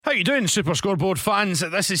How you doing, Super Scoreboard fans?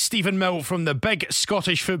 This is Stephen Mill from the Big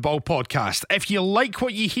Scottish Football Podcast. If you like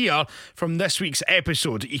what you hear from this week's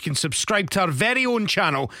episode, you can subscribe to our very own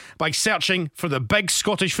channel by searching for the Big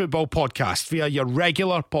Scottish Football Podcast via your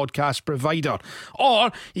regular podcast provider.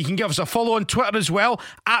 Or you can give us a follow on Twitter as well,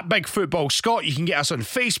 at Big Football Scot. You can get us on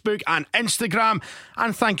Facebook and Instagram.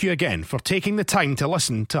 And thank you again for taking the time to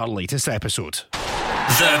listen to our latest episode.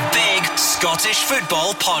 The Big Scottish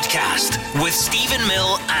Football Podcast with Stephen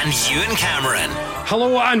Mill and Ewan Cameron.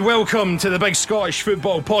 Hello and welcome to the Big Scottish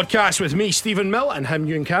Football Podcast with me, Stephen Mill, and him,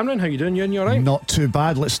 Ewan Cameron. How you doing, Ewan? You alright? Not too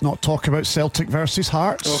bad. Let's not talk about Celtic versus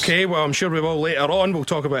Hearts. Okay, well, I'm sure we will later on. We'll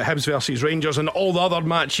talk about Hibs versus Rangers and all the other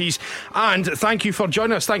matches. And thank you for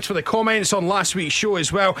joining us. Thanks for the comments on last week's show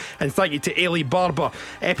as well. And thank you to Ailey Barber.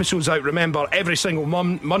 Episodes out, remember, every single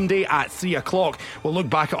Monday at 3 o'clock. We'll look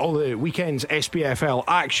back at all the weekend's SPFL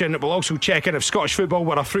action. We'll also check in if Scottish football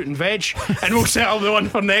were a fruit and veg. And we'll settle the one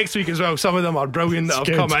for next week as well. Some of them are brilliant that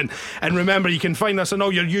have come in. And remember, you can find us on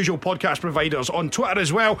all your usual podcast providers, on Twitter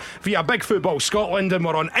as well, via Big Football Scotland, and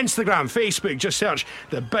we're on Instagram, Facebook. Just search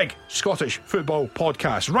the Big Scottish Football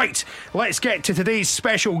Podcast. Right, let's get to today's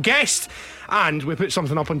special guest. And we put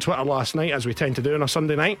something up on Twitter last night, as we tend to do on a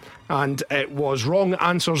Sunday night, and it was wrong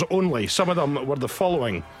answers only. Some of them were the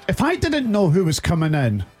following. If I didn't know who was coming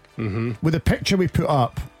in with the picture we put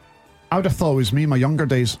up, I would have thought it was me in my younger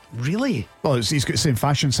days. Really? Well, he's got the same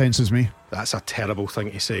fashion sense as me. That's a terrible thing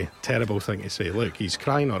to say. Terrible thing to say. Look, he's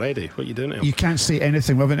crying already. What are you doing to him? You can't say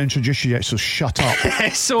anything. We haven't introduced you yet, so shut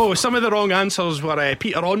up. So, some of the wrong answers were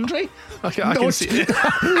Peter Andre. I can see.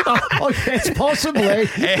 Oh, yes, possibly.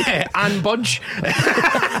 Anne Budge.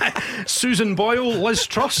 Susan Boyle. Liz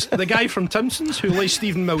Truss, the guy from Timpsons who laced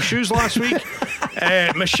Stephen Mill's shoes last week.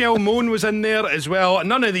 Michelle Moan was in there as well.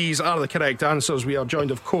 None of these are the correct answers. We are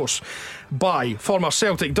joined, of course, by former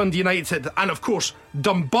Celtic, Dundee United, and of course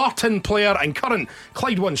Dumbarton player and current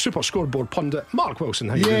Clyde One Super Scoreboard pundit Mark Wilson.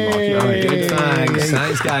 How you doing, Mark? You all right? Good,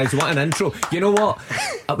 thanks guys. What an intro. You know what?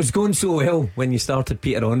 I was going so well when you started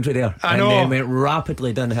Peter Andre there. I know. And then went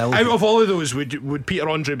rapidly downhill. Out of all of those, would Peter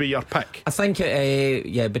Andre be your pick? I think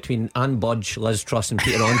between Anne Budge, Liz Truss and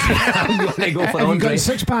Peter Andre, I'm going to go for Have you Andre. got a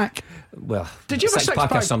six-pack? Well, did you have a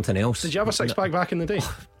six-pack or something else? Did you have a six-pack back in the day?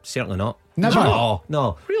 Certainly not. Never?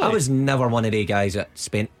 No. Really? I was never one of the guys that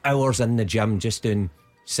spent hours in the gym just doing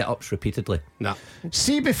sit-ups repeatedly. Nah.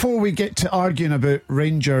 See, before we get to arguing about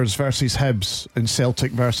Rangers versus Hibs and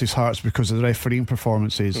Celtic versus Hearts because of the refereeing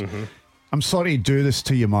performances, I'm sorry to do this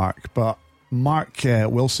to you, Mark, but Mark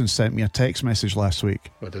Wilson sent me a text message last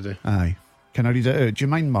week. What did he? Aye. Can I read it out? Do you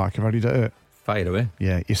mind, Mark, if I read it out? Fire away.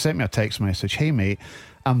 Yeah, he sent me a text message. Hey mate,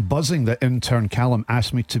 I'm buzzing that intern Callum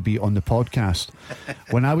asked me to be on the podcast.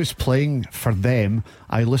 When I was playing for them,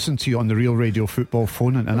 I listened to you on the Real Radio Football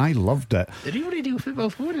phone and I loved it. The Real Radio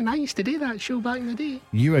Football phone, and I used to do that show back in the day.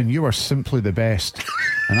 You were simply the best.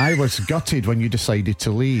 And I was gutted when you decided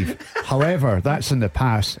to leave. However, that's in the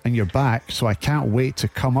past and you're back, so I can't wait to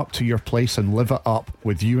come up to your place and live it up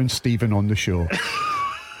with you and Stephen on the show.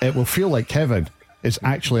 It will feel like heaven. It's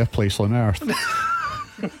actually a place on earth.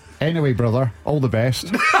 Anyway, brother, all the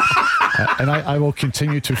best. And I will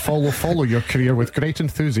continue to follow your career with great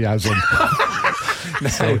enthusiasm.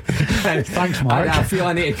 Thanks, Mark. I feel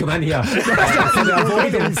I need to come in here for the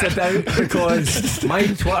avoidance of doubt, because my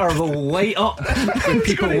Twitter will light up with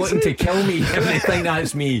people wanting to kill me if they think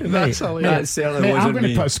that's me. That's that certainly Mate, wasn't I'm going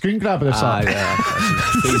me. to put a screen grab of this up.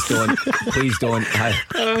 Please don't.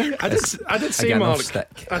 I did say, get enough Mark.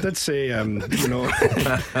 stick. I did say,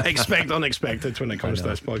 expect unexpected when it comes to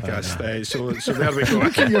this podcast. So there we go.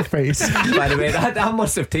 Look at your face. By the way, that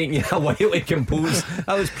must have taken you a while to compose.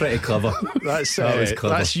 That was pretty clever. That's clever.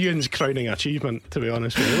 That's Ewan's crowning achievement, to be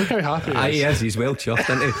honest with you. Look how happy he is. He is. He's well chuffed,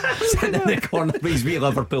 isn't he? Sitting in the corner with his wee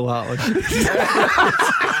Liverpool hat on.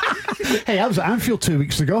 Hey, I was at Anfield 2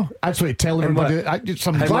 weeks ago. Actually, tell everybody. How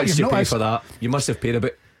much did you pay for that? You must have paid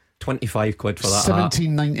about 25 quid for that.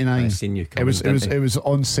 $17.99. I've seen you coming, it was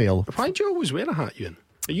on sale. Why do you always wear a hat, Ewan?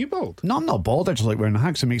 Are you bald? No, I'm not bald. I just like wearing a hat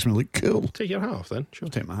because it makes me look cool. Take your hat off then. Sure.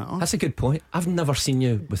 Take my hat off. That's a good point. I've never seen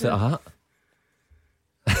you without a hat.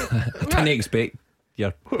 I didn't expect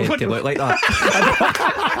your head to look like that.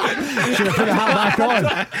 Should have put the hat back on.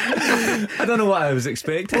 I don't know what I was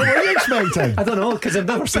expecting. What were you expecting? I don't know, because I've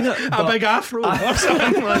never seen it. A big afro or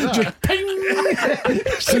something like that. Just ping.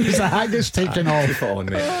 As soon as the hat gets taken off. Keep it on,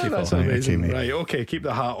 mate. Keep That's it on. amazing. Okay, mate. Right, okay, keep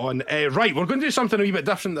the hat on. Right, we're going to do something a wee bit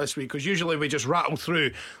different this week, because usually we just rattle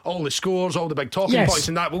through all the scores, all the big talking points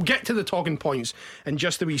and that. We'll get to the talking points in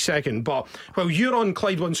just a wee second. But while you're on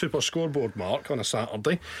Clyde One Super Scoreboard, Mark, on a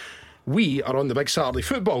Saturday, We are on the Big Saturday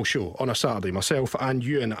Football Show on a Saturday. Myself and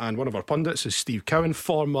Ewan, and one of our pundits is Steve Cowan,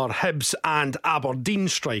 former Hibs and Aberdeen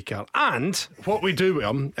striker. And what we do with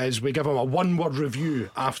him is we give him a one-word review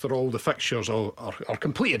after all the fixtures are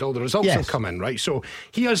completed, all the results have come in, right? So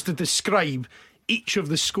he has to describe each of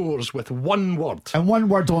the scores with one word. And one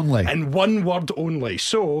word only. And one word only.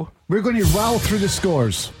 So we're going to rattle through the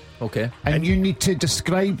scores. Okay. And you need to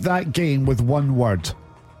describe that game with one word.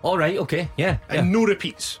 All right, okay. Yeah. And no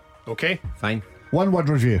repeats. Okay? Fine. One word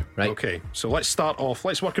review. Right. Okay, so let's start off.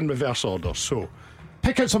 Let's work in reverse order. So,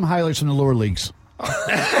 pick out some highlights from the lower leagues.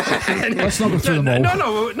 Let's not go through them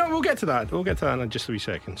all. No, we'll get to that. We'll get to that in just a wee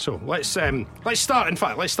second. So, let's start. In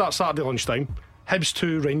fact, let's start Saturday lunchtime. Hibs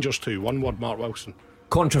 2, Rangers 2. One word, Mark Wilson.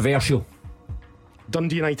 Controversial.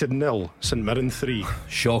 Dundee United 0, St Mirren 3.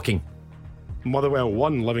 Shocking. Motherwell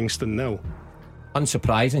 1, Livingston 0.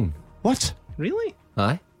 Unsurprising. What? Really?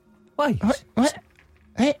 Aye. Why? What?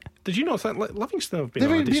 Hey, Did you not think Livingston have been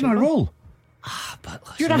they've on a been decent on a run? roll. But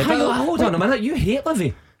listen, You're a high- hold on a minute. You hate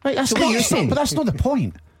Livy. Right, that's So what are you not, saying? but that's not the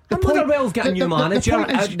point. The Motherwell have got a new manager.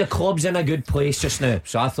 point is, The club's in a good place just now,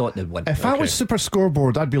 so I thought they'd win. if I was Super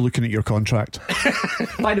Scoreboard, I'd be looking at your contract.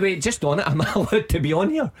 By the way, just on it, am I allowed to be on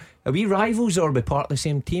here? Are we rivals or are we part of the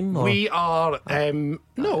same team? Or? We are. No,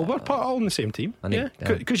 we're all in the same team. need-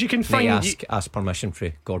 Because you can May find. ask permission for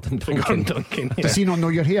Gordon Gordon Duncan. Duncan. Yeah. Does he not know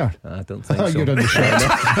you're here? I don't think Oh, so. you're in the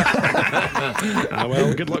shot.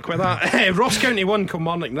 Well, good luck with that. Ross County 1,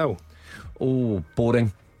 Kilmarnock 0. Oh,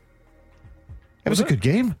 boring. It was a good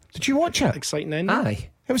game. Did you watch it? Exciting end. Aye.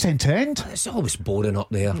 It was end to end. It's always boring up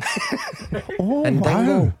there. Oh, And wow.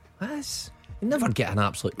 Dingle. You never get an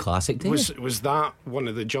absolute classic, do you? Was that one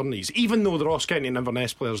of the journeys? Even though the Ross County and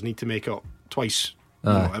Inverness players need to make up twice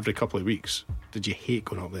every couple of weeks, did you hate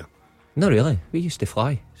going up there? No, really. We used to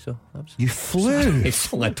fly, so that was. You flew.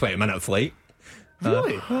 It's only a 20-minute flight.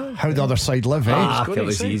 Really? How the other side live, eh? good, It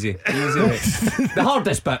was he easy. The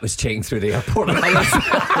hardest bit was checking through the airport.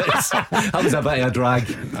 That was a bit of a drag.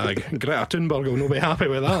 Greta Thunberg will not be happy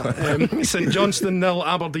with that. St Johnstone 0,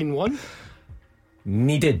 Aberdeen 1.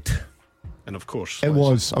 Needed. And of course, It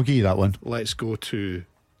was. I'll give you that one. let's go to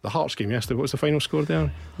the Hearts game yesterday. What was the final score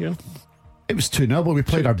there? Yeah, It was 2-0, but we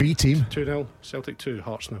played our B team. 2-0, Celtic 2,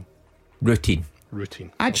 Hearts 0. Routine.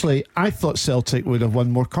 Routine. Actually, I thought Celtic would have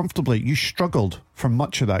won more comfortably. You struggled for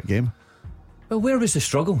much of that game. Well, where was the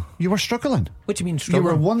struggle? You were struggling. What do you mean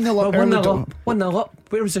struggle? were 1-0 up Well, early 1-0 do- up. 1-0 up.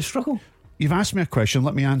 Where was the struggle? You've asked me a question,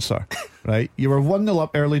 let me answer. Right? You were 1-0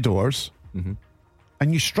 up early doors,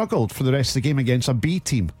 and you struggled for the rest of the game against a B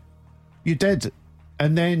team. You did.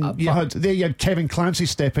 And then you had Kevin Clancy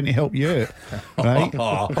step in to help you out, right?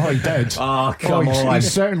 Oh, he did. Oh, come he on.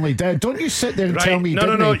 certainly did. Don't you sit there and Right. tell me No,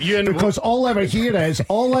 didn't you he? and Because all I ever hear is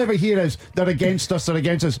they're against us.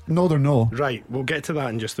 No, they're no. Right, we'll get to that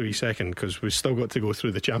in just a wee second because we've still got to go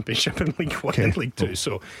through the Championship in League 1 and League 2.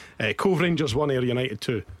 So, Cove Rangers 1, Ayr United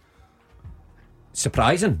 2.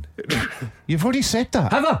 Surprising. You've already said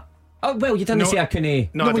that. Have I? Oh, well, you didn't No. say I couldn't.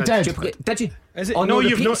 No, No, we I did. Duplicate. Did you? Is it? Oh, no,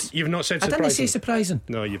 repeats? you've not said I surprising. didn't say surprising.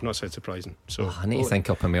 No, you've not said surprising. So I need to think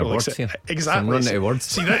up on my words here. Exactly. I'm running out of words.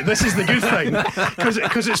 See, this is the good thing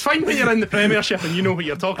because it's fine when you're in the Premiership and you know what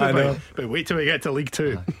you're talking I know. about. But wait till we get to League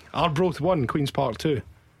 2. Arbroath 1, Queen's Park 2.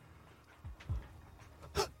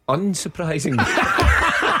 Unsurprising.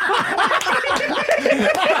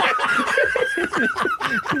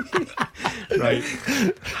 Right.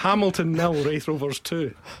 Hamilton 0, Wraith Rovers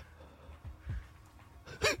 2.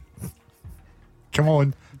 Come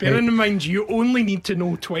on. Bearing in mind, you only need to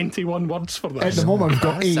know 21 words for At this. the moment, I've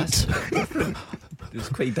got 8. It's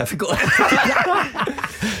quite difficult.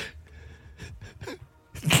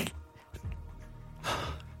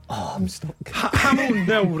 I'm stuck. Hamilton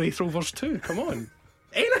 0, Wraith Rovers 2. Come on.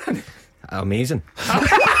 Anything. Amazing.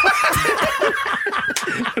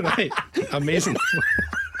 Right. Amazing.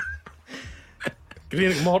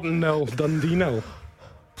 Greenock Morton 0, Dundee 0.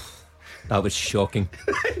 That was shocking.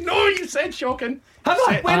 No, you said shocking. Have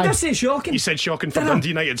I? Said- When did I say shocking? You said shocking for Did I? Dundee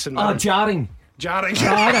United St Oh, Mirren. jarring. Jarring. A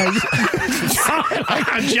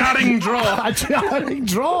jarring draw. A jarring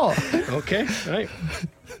draw. Okay, right.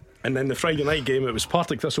 And then the Friday night game, it was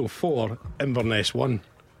Partick Thistle 4, Inverness 1.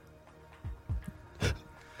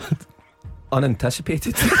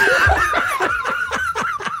 Unanticipated.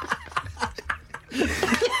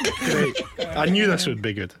 Great. I knew this would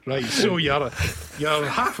be good. Right, so you're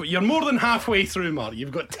more than halfway through, Mark.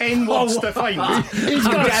 You've got 10 words to find. He's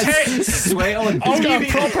got Ten- Sweat on. all, He's you got a need,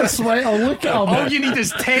 proper sweat. I'll look at him. all you need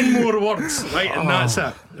is 10 more words, right? And that's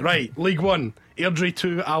it. Right, League 1, Airdrie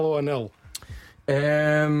 2, Alloa 0.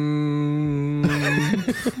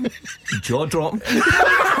 Jaw drop.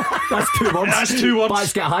 That's 2 words. That's 2 words. But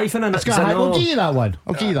it's got a hyphen in it. Go ahead, we'll give you that one.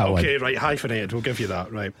 I'll give you that Okay, right, hyphenated. We'll give you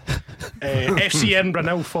that. Right. FC Edinburgh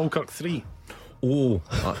 0, Falkirk 3. Oh,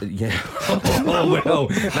 yeah. Oh, well,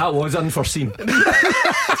 that was unforeseen.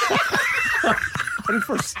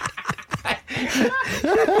 Unforeseen.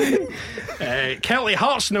 Kelly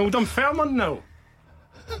Hearts 0, Dunfermline 0.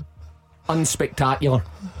 Unspectacular.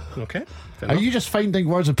 Okay. Are you just finding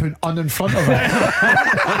words and putting "un" in front of it?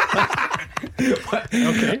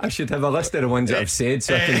 Okay. I should have a list of the ones that I've said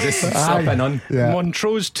so I can just slap in on. Yeah.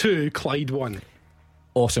 Montrose 2, Clyde 1.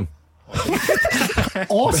 Awesome.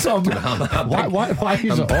 Awesome. Why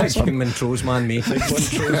is I'm it a awesome? big Montrose man, mate.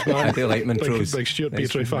 Montrose man. I do like Montrose. Big Stuart Nice-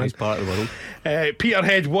 Petrie fan. Nice part of the world.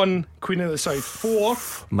 Peterhead 1, Queen of the South 4.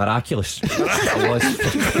 Miraculous. It was.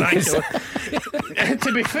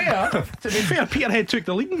 To be fair, Peterhead took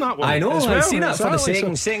the lead in that one. I know, as well, I've seen it for the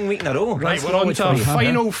exactly. second week in a row. Right, That's we're on always to our funny.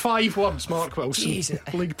 final 5 words, Mark Wilson.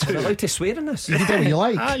 Jeez, League am I 2. allowed to swear in this? You do what you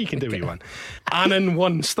like. You can do what you want. Annan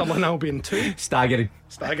 1, Stirling Albion 2. Staggering.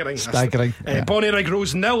 Staggering. Staggering, yeah. Bonnyrigg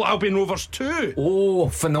Rose 0, Albion Rovers 2. Oh,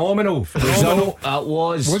 phenomenal. Result, that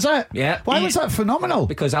was. Was it? Yeah. Why was that phenomenal?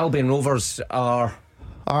 Because Albion Rovers are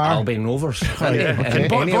Albion Rovers. okay.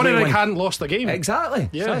 And Bonnyrigg hadn't lost a game. Exactly.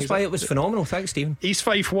 Yeah, So that's why exactly. it was phenomenal. Thanks, Stephen. East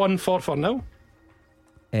Fife 1, Forfar 0.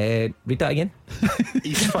 Read that again.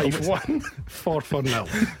 East Fife 1, Forfar 0.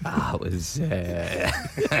 That was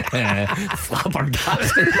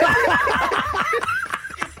flabbergasted.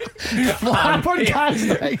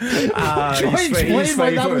 Flabbergasting. East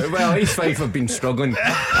Fife, East Fife have been struggling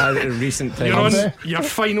in recent You're on times. your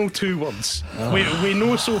final 2 words. We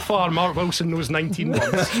know so far Mark Wilson knows 19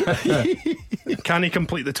 words. Can he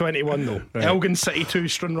complete the 21 though? Right. Elgin City 2,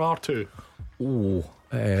 Stranraer 2. Oh,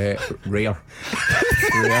 rare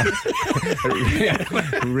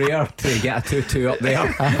to get a 2-2 up there.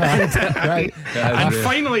 Right. And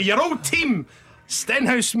finally, your old team,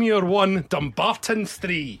 Stenhousemuir 1, Dumbarton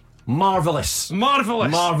 3. Marvellous. The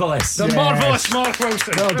Yes. marvellous Mark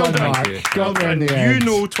Wilson. Well done, Mark. you. Got there in the You end.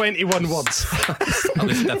 know 21 words. That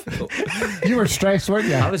was difficult. You were stressed, weren't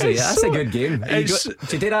you? That's a good game. Do you It's- do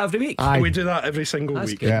you do that every week? Aye. We do that every single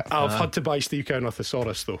That's week. good. Yeah. I've had to buy Steve Cowan a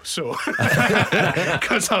thesaurus though, so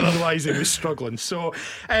because otherwise he was struggling. So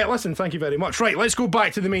listen, thank you very much. Right, let's go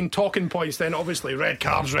back to the main talking points then. Obviously, red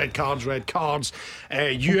cards.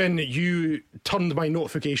 You turned my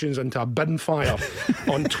notifications into a bin fire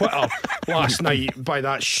on Twitter last night by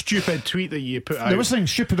that stupid tweet that you put out. There was nothing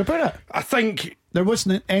stupid about it. I think There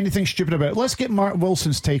wasn't anything stupid about it. Let's get Mark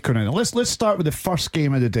Wilson's take on it. Let's start with the first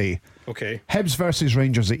game of the day. okay. Hibs versus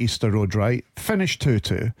Rangers at Easter Road, right? Finished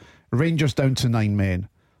 2-2. Rangers down to 9 men.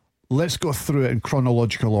 Let's go through it in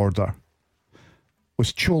chronological order.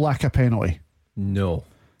 Was Cholak a penalty? No.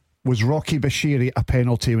 Was Rocky Bashiri a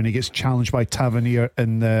penalty when he gets challenged by Tavernier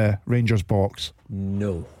in the Rangers box?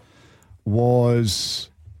 No. Was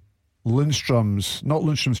Lundstrom's, not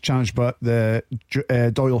Lundstrom's challenge, but the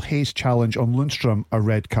Doyle Hayes challenge on Lundstrom a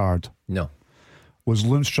red card? No. Was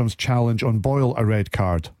Lundstrom's challenge on Boyle a red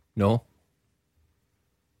card? No.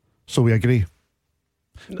 So we agree.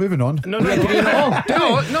 Moving on. No,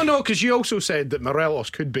 because you also said that Morelos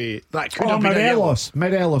could be that could Oh, have been a yellow.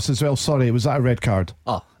 Morelos as well. Sorry, was that a red card?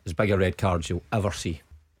 Oh, as big a red card you'll ever see.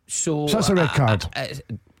 So that's a red card. It's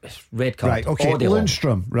red card. Right, okay. all day long.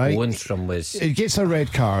 Lundstrom, right? Lundstrom was. He gets a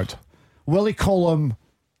red card. Willie Collum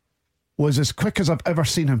was as quick as I've ever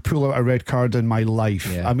seen him pull out a red card in my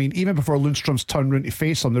life. Yeah. I mean, even before Lundstrom's turned round to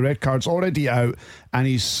face him, the red card's already out and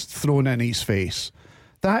he's thrown it in his face.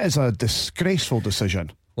 That is a disgraceful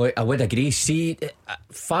decision. Well, I would agree. See,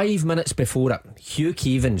 5 minutes before it, Hugh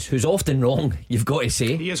Keevins, who's often wrong, you've got to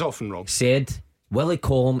say, He is often wrong. said Willie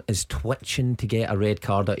Collum is twitching to get a red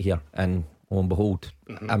card out here, and lo and behold,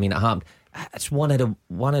 I mean, it happened. It's one of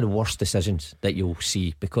the worst decisions that you'll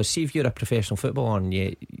see, because see, if you're a professional footballer and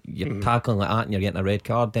you're tackling like that and you're getting a red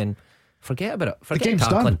card, then forget about it. Forget game's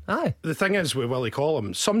tackling. done. Aye. The thing is with Willie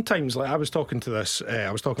Collum, sometimes, like I was talking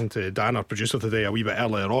to Dan, our producer, today a wee bit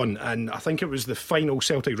earlier on, and I think it was the final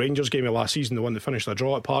Celtic Rangers game of last season, the one that finished a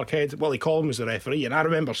draw at Parkhead. Willie Collum was the referee, and I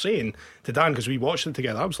remember saying to Dan, because we watched it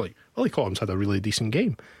together, I was like, Willie Collum's had a really decent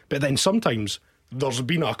game, but then sometimes there's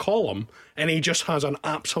been a column and he just has an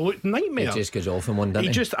absolute nightmare. It just goes off in one, doesn't He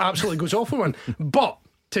it? just absolutely goes off on one. But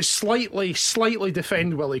to slightly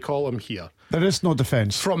defend Willie Collum here, There is no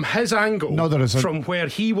defence. from his angle, No, there isn't. from where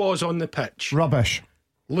he was on the pitch, Rubbish.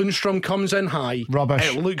 Lundstrom comes in high.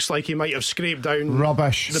 Rubbish. It looks like he might have scraped down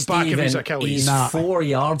Rubbish. the back of his Achilles. He's 4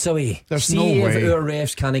 yards away. There's See, no if way. our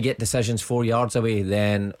refs can't get decisions 4 yards away,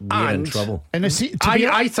 then we're in trouble. And I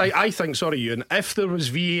think, sorry, Ewan, if there was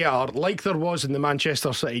VAR like there was in the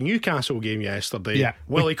Manchester City Newcastle game yesterday, Yeah.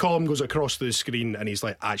 Willie Collum goes across the screen and he's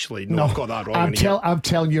like, actually, no, I've got that wrong. I'm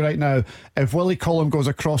telling you right now, if Willie Collum goes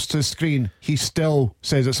across to the screen, he still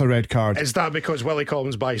says it's a red card. Is that because Willie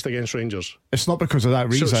Collum's biased against Rangers? It's not because of that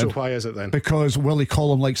reason. So why is it then? Because Willie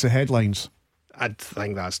Collum likes the headlines. I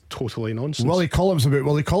think that's totally nonsense. Willie Collum's about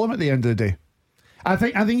Willie Collum at the end of the day. I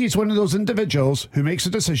think he's one of those individuals who makes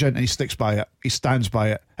a decision and he sticks by it. He stands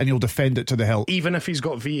by it and he'll defend it to the hilt. Even if he's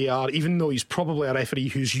got VAR, even though he's probably a referee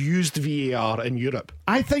who's used VAR in Europe.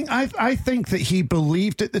 I think that he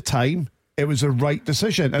believed at the time it was the right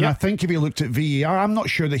decision. And Yep. I think if he looked at VAR, I'm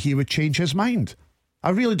not sure that he would change his mind.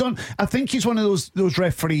 I really don't. I think he's one of those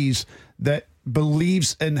referees that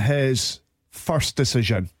believes in his first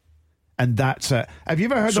decision. And that's it. Have you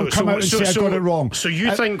ever heard him come out and say I got it wrong? So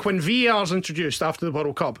you think when VAR's introduced after the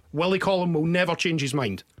World Cup, Willie Collum will never change his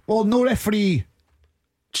mind? Well, no referee.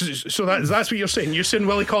 So that's what you're saying. You're saying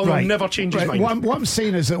Willie Collum will never change his mind. What I'm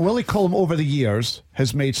saying is that Willie Collum over the years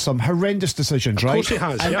has made some horrendous decisions, right? Of course he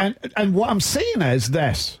has, and, yeah. and what I'm saying is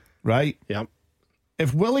this, right? Yeah.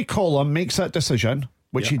 If Willie Collum makes that decision,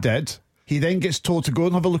 which he did, he then gets told to go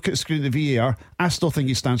and have a look at the screen of the VAR. I still think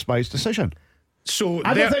he stands by his decision. So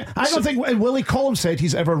I don't think Willie Collum said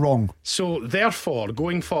he's ever wrong. So therefore,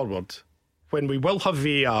 going forward, when we will have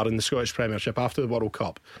VAR in the Scottish Premiership after the World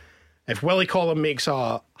Cup, if Willie Collum makes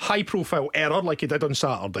a high-profile error like he did on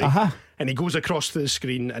Saturday, and he goes across to the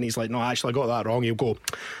screen and he's like, no, actually I got that wrong, he'll go,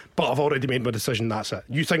 but I've already made my decision, that's it.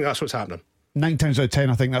 You think that's what's happening? 9 times out of 10,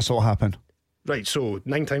 I think that's what will happen. Right, so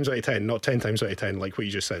 9 times out of 10, not 10 times out of 10, like what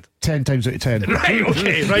you just said. 10 times out of 10. Right,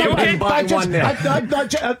 okay, right,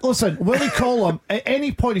 okay. Listen, Willie Collum, at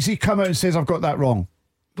any point does he come out and says, I've got that wrong?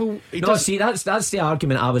 Well, See, that's the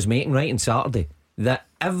argument I was making right on Saturday, that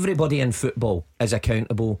everybody in football is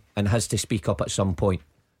accountable and has to speak up at some point.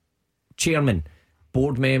 Chairman,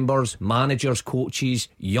 board members, managers, coaches,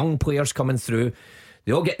 young players coming through,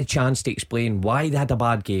 they all get the chance to explain why they had a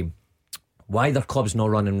bad game, why their club's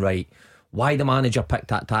not running right, why the manager picked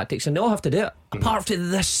that tactics, and they all have to do it. Apart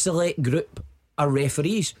from this select group of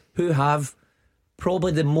referees who have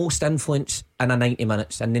probably the most influence in a 90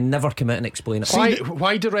 minutes, and they never come out and explain it.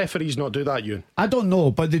 Why do referees not do that, Ewan? I don't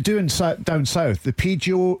know, but they do down south. The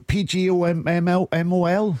PGOMOL,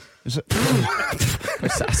 is it?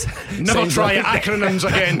 Never try acronyms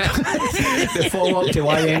again. The follow up to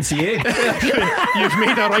YMCA. You've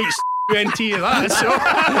made a right NT of that. So.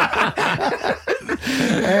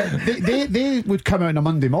 They would come out on a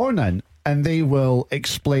Monday morning and they will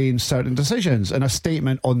explain certain decisions in a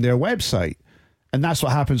statement on their website. And that's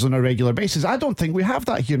what happens on a regular basis. I don't think we have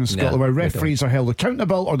that here in Scotland, where referees are held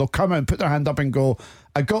accountable, or they'll come out and put their hand up and go,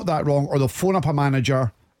 I got that wrong, or they'll phone up a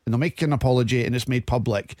manager and they'll make an apology and it's made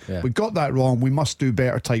public. We got that wrong, we must do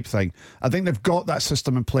better type thing. I think they've got that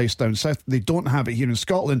system in place down south. They don't have it here in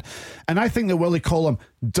Scotland. And I think that Willie Collum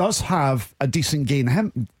does have a decent game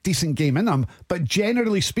in him, but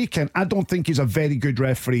generally speaking, I don't think he's a very good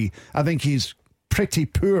referee. I think he's pretty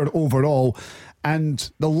poor overall. And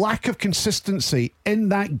the lack of consistency in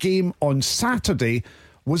that game on Saturday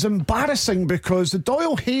was embarrassing, because the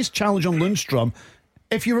Doyle Hayes challenge on Lundstrom,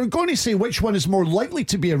 if you were going to say which one is more likely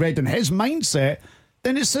to be a red in his mindset,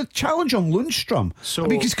 then it's a challenge on Lundstrom. So, I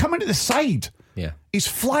mean, he's coming to the side. Yeah. He's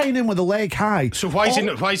flying in with a leg high. So why is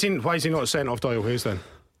he not sent off Doyle Hayes then?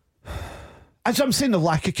 As I'm saying, the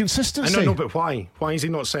lack of consistency. I know, but why? Why is he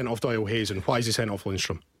not sent off Doyle Hayes, and why is he sent off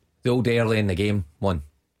Lundstrom? The old early in the game one.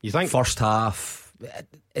 You think? First half,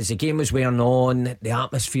 as the game was wearing on, the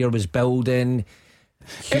atmosphere was building.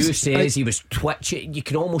 Hugh says he was twitching. You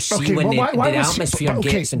could almost see when the atmosphere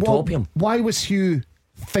gets on top of him. Why was Hugh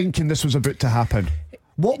thinking this was about to happen?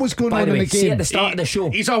 What was going on in the game? See, at the start of the show,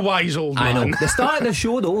 He's a wise old man. I know. The start of the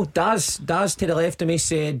show, though, Daz to the left of me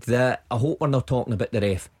said that I hope we're not talking about the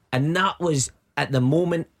ref. And that was at the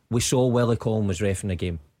moment we saw Willie Collum was reffing the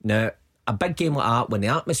game. Now, a big game like that, when the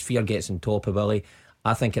atmosphere gets on top of Willie,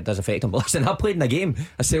 I think it does affect him. But listen, I played in a game,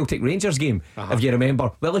 a Celtic Rangers game, if you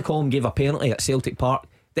remember. Willie Collum gave a penalty at Celtic Park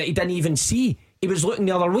that he didn't even see. He was looking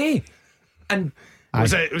the other way. And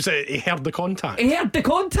was it he heard the contact? He heard the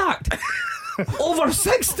contact. Over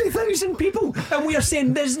 60,000 people, and we are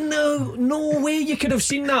saying there's no way you could have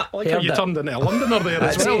seen that. Like how you turned into a Londoner there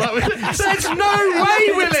as well. There's no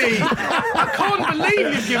way, Willie. I can't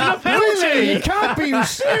believe you've given a penalty. Willie, you can't be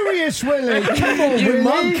serious, Willie. Come on, You Willie. You're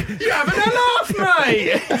mug. having a laugh,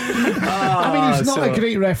 mate. I mean, he's not a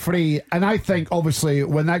great referee, and I think obviously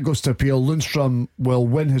when that goes to appeal, Lundstrom will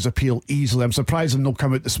win his appeal easily. I'm surprised him not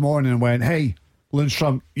come out this morning and went, "Hey,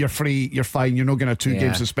 Lundstrom, you're free, you're fine, you're not going to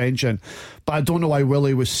 2-game suspension." But I don't know why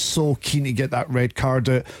Willie was so keen to get that red card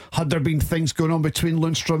out. Had there been things going on between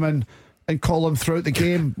Lundstrom and Colin throughout the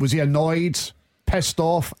game? Was he annoyed, pissed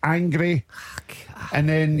off, angry? And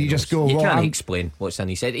then you just go, You well, can't explain what's in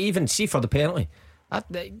his head. Even see for the penalty,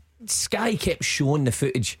 Sky kept showing the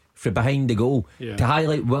footage from behind the goal to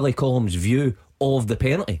highlight Willie Collins' view of the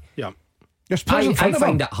penalty. Yeah. there's players in I front of him.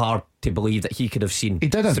 find it hard to believe that he could have seen He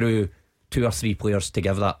didn't. through 2 or 3 players to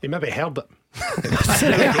give that. He maybe heard it.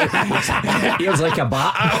 He was like a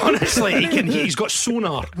bat. Honestly, he's got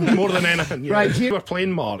sonar more than anything. Right, Right, here- we're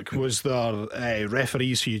playing, Mark. Was there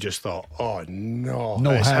referees who you just thought, oh no,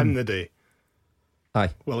 No, it's him. him the day? Aye.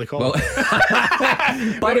 Willie Collins.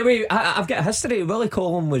 Well, by the way, I've got a history. Willie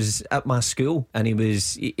Collins was at my school, and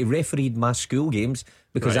he refereed my school games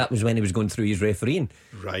because Right. that was when he was going through his refereeing.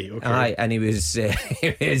 Right, okay. Aye, and he was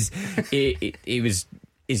he was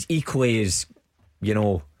as equally as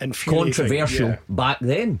Infuriating, controversial yeah. back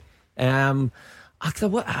then.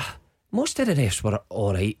 Most of the refs were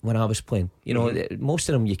all right when I was playing. Most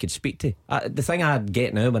of them you could speak to. The thing I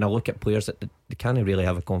get now when I look at players that they can't really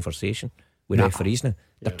have a conversation with referees now.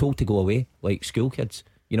 They're told to go away like school kids.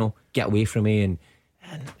 Get away from me, and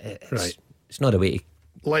Right. it's not a way to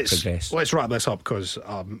Let's progress. wrap this up because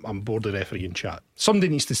I'm bored of refereeing chat. Somebody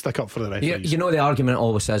needs to stick up for the referees. You know the argument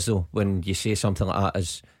always is though when you say something like that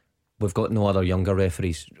is we've got no other younger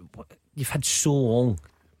referees. You've had so long,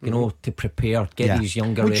 to prepare, get these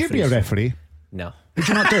younger Would referees. you be a referee? No. Would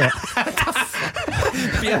you not do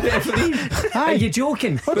it? Be a referee? Are you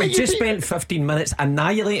joking? What We've about you just be- spent 15 minutes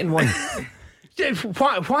annihilating one. Yeah,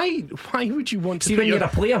 why would you want to See, put when your you're a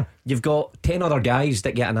player, you've got 10 other guys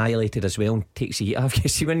that get annihilated as well and takes the heat off you.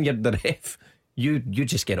 See, when you're the ref, you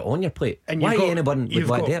just get it on your plate. and Why you've got, anyone would you've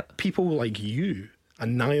want got that? people like you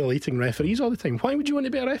annihilating referees all the time? Why would you want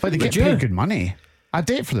to be a referee? But they get you? paid good money. I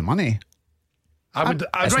date for the money. I'd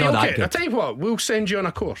It's right, not that okay. good. I'll tell you what, we'll send you on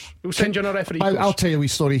a course. We'll send you on a referee course. I'll tell you a wee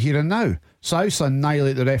story here and now. So I used to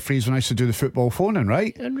annihilate the referees when I used to do the football phoning,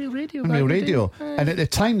 right? on Real Radio. On back Real in the Radio. day. And at the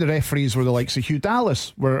time, the referees were the likes of Hugh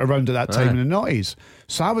Dallas, were around at that time in the noughties.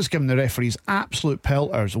 So I was giving the referees absolute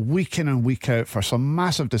pelters week in and week out for some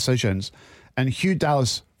massive decisions. And Hugh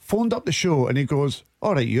Dallas phoned up the show and he goes,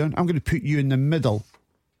 "All right, Ewan, I'm going to put you in the middle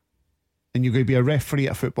and you're going to be a referee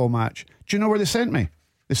at a football match." Do you know where they sent me?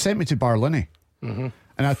 They sent me to Barlinnie. And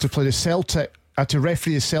I had to play the Celtic. I had to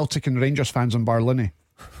referee the Celtic and Rangers fans in Barlinnie.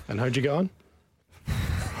 And how'd you get on?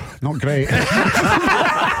 Not great. I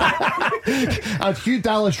had Hugh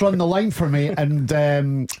Dallas run the line for me,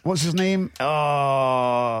 and what's his name?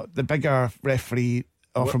 The bigger referee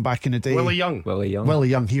from back in the day. Willie Young. Willie Young. Willie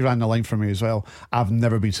Young, he ran the line for me as well. I've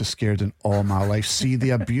never been so scared in all my life. See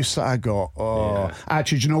the abuse that I got.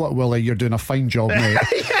 Actually, do you know what, Willie? You're doing a fine job, mate.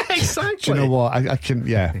 Yeah, exactly. Do you know what? I can.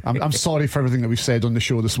 Yeah, I'm sorry for everything that we've said on the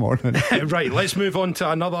show this morning. Right, let's move on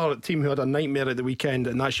to another team who had a nightmare at the weekend,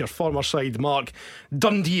 and that's your former side, Mark.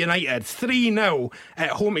 Dundee United 3-0 at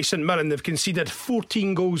home to St Mirren. They've conceded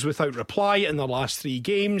 14 goals without reply in their last 3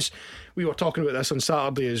 games. We were talking about this on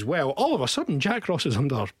Saturday as well. All of a sudden, Jack Ross is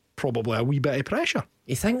under probably a wee bit of pressure.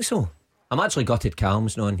 You think so? I'm actually gutted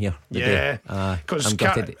Calum's not in here today. Yeah, because I'm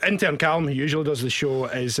gutted. intern Callum, who usually does the show,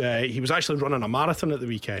 is he was actually running a marathon at the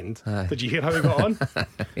weekend. Did you hear how he got on?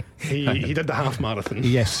 he did the half marathon.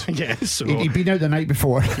 Yes. Yes. So He'd been out the night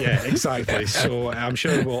before. yeah, exactly. So I'm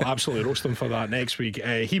sure we'll absolutely roast him for that next week.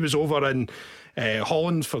 He was over in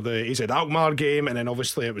Holland for the AZ Alkmaar game, and then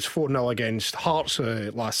obviously it was 4-0 against Hearts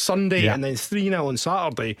last Sunday, Yeah. and then 3-0 on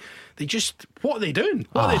Saturday. What are they doing?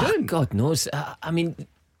 What are they doing? God knows. I mean,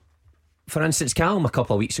 for instance, Callum a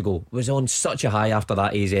couple of weeks ago was on such a high after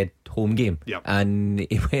that AZ home game, Yep. and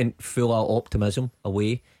he went full of optimism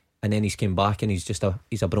away, and then he's came back and he's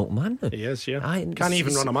a broken man now. He is, yeah. Aye, Can't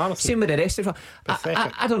even it's- run a marathon. Same with the rest of it.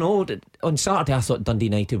 Pathetic. I don't know. On Saturday, I thought Dundee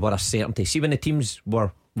United were a certainty. See, when the teams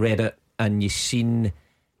were read it and you seen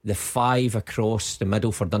the 5 across the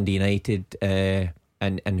middle for Dundee United,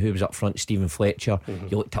 and who was up front, Stephen Fletcher.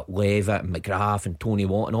 You looked at Levitt and McGrath and Tony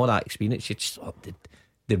Watt and all that experience. You just thought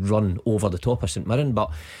they'd run over the top of St Mirren, but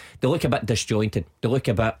they look a bit disjointed. They look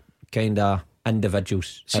a bit kind of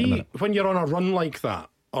individuals. at the See, minute. when you're on a run like that,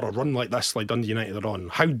 or a run like this, like Dundee United are on,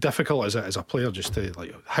 how difficult is it as a player just to,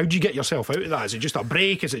 like, how do you get yourself out of that? Is it just a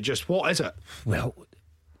break? Is it just, what is it? Well,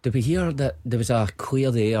 did we hear that there was a clear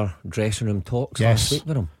the air dressing room talks Yes. last week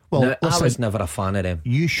with him? Well, Now, I listen, was never a fan of them.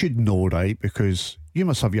 You should know, right? Because you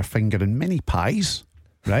must have your finger in many pies,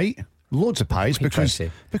 right? Loads of pies, What are you trying because to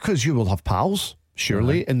say? because you will have pals,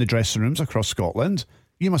 surely, in the dressing rooms across Scotland.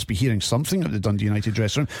 You must be hearing something at the Dundee United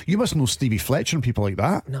dressing room. You must know Stevie Fletcher and people like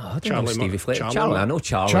that. No, I don't Charlie know Stevie Mur- Fletcher. Charlie. I know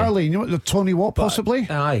Charlie. Charlie, you know what? Tony Watt, possibly.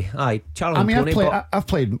 Aye, Charlie. I mean, and Tony, I've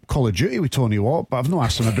played Call of Duty with Tony Watt, but I've not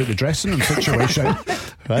asked him about the dressing room situation.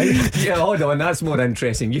 Right? yeah, hold on, that's more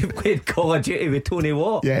interesting. You played Call of Duty with Tony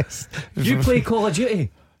Watt. Yes. You play Call of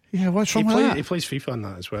Duty. Yeah, what's He, wrong with that? he plays FIFA and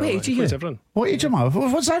that as well. Wait, like, do he you? plays everything. What age am I?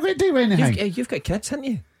 What's that going to do with anything? You've got kids, haven't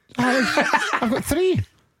you? I've got 3.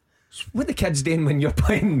 What are the kids doing when you're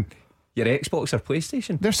playing your Xbox or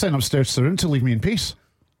PlayStation? They're sitting upstairs to the room to leave me in peace.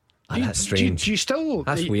 Ah, that's Do strange. you still?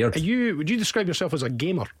 That's weird. Would you describe yourself as a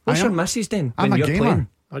gamer? What's I your am- missus doing I'm when a you're gamer. playing?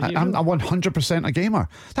 Are you I'm really? 100% a gamer.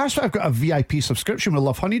 That's why I've got a VIP subscription with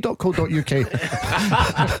lovehoney.co.uk.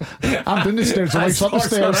 I'm down the stairs, the wife's up the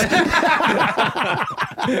stairs.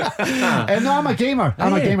 No, I'm a gamer.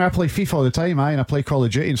 I'm a Aye. gamer. I play FIFA all the time, and I play Call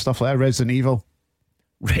of Duty and stuff like that, Resident Evil.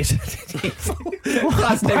 Resident Evil.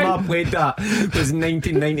 Last time I played that was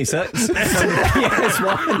 1996 on the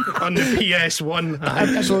PS1. On the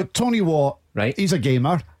PS1. So Tony Watt, Right. he's a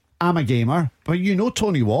gamer. I'm a gamer, but you know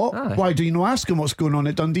Tony Watt. Aye. Why do you not ask him what's going on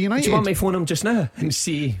at Dundee United? Do you want me to phone him just now and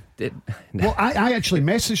see? Well, I actually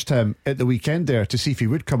messaged him at the weekend there to see if he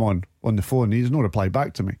would come on the phone. He's no reply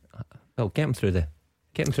back to me. Well, get him through the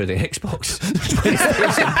Xbox.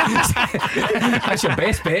 That's your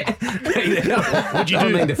best bet. Right there. Would you Never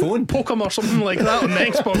do mind the phone? Pokemon or something like that on the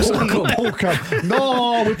Xbox? Pokemon.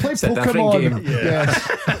 No, we played a different Pokemon. game. Yes.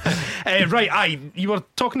 Right, you were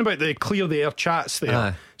talking about the clear the air chats there.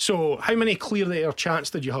 Aye. So, how many clear the air chats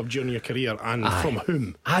did you have during your career, and from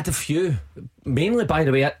whom? I had a few, mainly by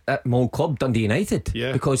the way at my old club Dundee United.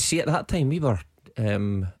 Yeah. Because see, at that time we were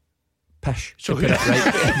pish. So to put it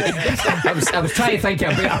right. I was trying to think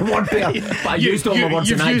of a better word there, but I used all my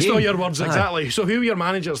words in You've that used all game. your words Aye. exactly. So, who were your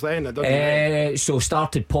managers then at Dundee United? So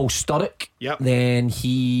started Paul Sturrock. Yep. Then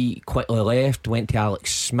he quickly left, went to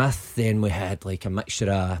Alex Smith. Then we had like a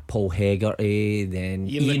mixture of Paul Hegarty. Then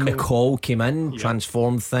Ian Ian McCall. McCall came in,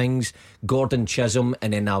 transformed things. Gordon Chisholm,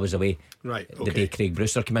 and then I was away. Right, The okay. day Craig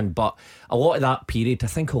Brewster came in. But a lot of that period, I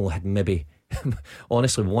think I only had maybe,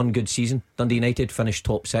 honestly, one good season. Dundee United finished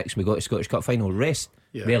top 6. We got to Scottish Cup final. Rest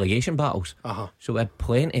Yeah. relegation battles. So we had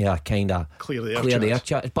plenty of kind of Clear the air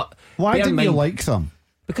chats. But Why bear in didn't you mind- like them?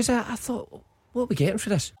 because I thought, what are we getting for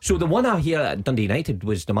this? So the one I hear at Dundee United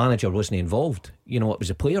was the manager wasn't involved. You know, it was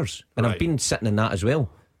the players. And Right. I've been sitting in that as well.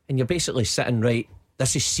 And you're basically sitting, right,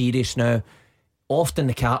 this is serious now. Often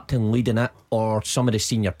the captain leading it or some of the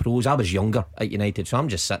senior pros. I was younger at United, so I'm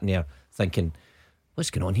just sitting there thinking, what's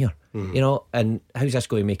going on here? You know, and how's this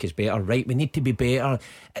going to make us better? Right, we need to be better.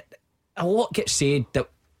 A lot gets said that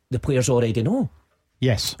the players already know.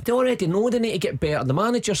 Yes. They already know they need to get better. The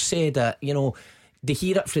manager said that, you know, they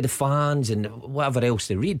hear it from the fans and whatever else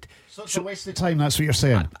they read. So it's a waste of time, that's what you're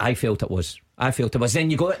saying. I felt it was.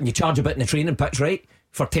 Then you go out and you charge a bit in the training pitch, right?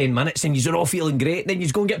 For 10 minutes and you're all feeling great. Then you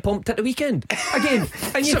go and get pumped at the weekend again.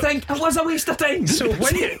 And you think, it was a waste of time. So,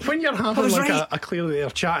 when you're having was like right. a clear the air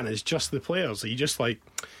chat and it's just the players, are you just like,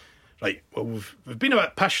 right, well, we've been a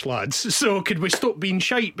bit pish, lads, so could we stop being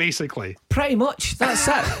shite, basically? Pretty much, that's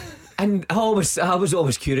it. And I was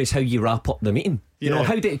always curious how you wrap up the meeting. You know,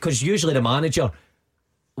 Yeah. because usually the manager,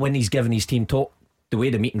 when he's giving his team talk, the way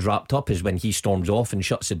the meeting's wrapped up is when he storms off and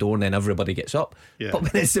shuts the door and then everybody gets up. Yeah. But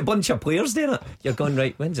when it's a bunch of players doing it, you're going,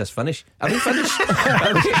 right, when's this finish? Are we finished?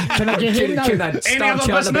 Can I get in now? Can I Any start other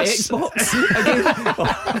chatting about business? Xbox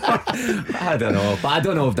again? I don't know. But I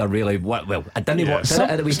don't know if they're really, well, I didn't Yeah. watch it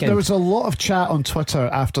at the weekend. There was a lot of chat on Twitter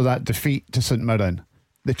after that defeat to St Mirren.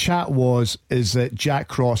 The chat is that Jack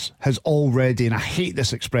Cross has already, and I hate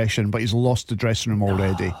this expression, but he's lost the dressing room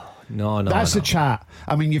already. No. That's the chat.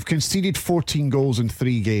 I mean, you've conceded 14 goals in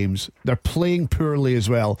 3 games. They're playing poorly as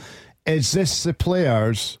well. Is this the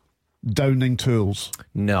players downing tools?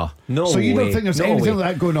 No So you way. don't think there's No anything way.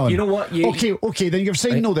 like that going on? You know what? Okay, then you're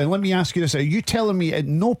saying Right. no. Then let me ask you this: are you telling me at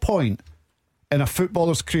no point in a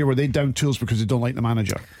footballer's career were they down tools because they don't like the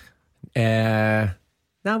manager?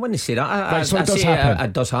 No, I wouldn't say that. Right, so it does happen.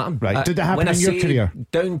 It does happen. Right. Did it happen when I in your say career?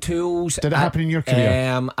 Down tools. Did it happen in your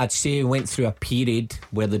career? I'd say we went through a period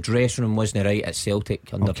where the dressing room wasn't right at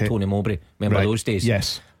Celtic under Okay. Tony Mowbray. Remember Right. those days?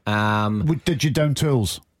 Yes. Well, Did you down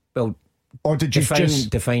tools, or did you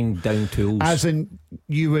just define down tools? as in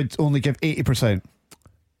you would only give 80%?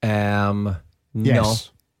 No.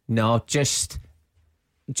 Yes. No, just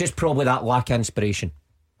probably that lack of inspiration.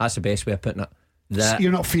 That's the best way of putting it. That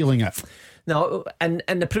You're not feeling it. No, and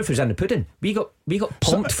the proof is in the pudding. We got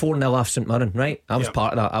pumped 4-0 off St Mirren, right? I was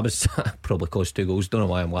part of that. I was probably caused 2 goals. Don't know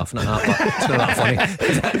why I'm laughing at that, but it's not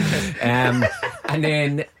that funny. And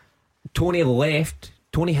then Tony left.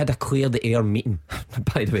 Tony had a clear the air meeting.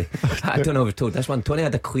 By the way, I don't know if I've told this one. Tony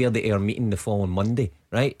had a clear the air meeting the following Monday,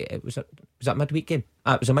 right? Was that midweek game?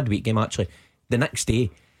 It was a midweek game actually. The next day,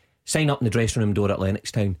 sign up in the dressing room door at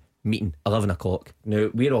Lennoxtown. Meeting 11 o'clock. Now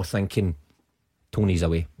we're all thinking, Tony's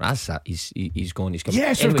away. That's that. He's gone. He's coming.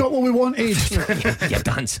 Yes, anyway, we've got what we wanted. you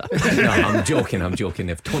dancer. No, I'm joking.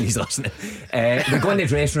 If Tony's listening, we go in the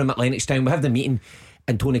dressing room at Lennoxtown. We have the meeting,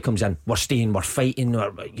 and Tony comes in. We're staying. We're fighting.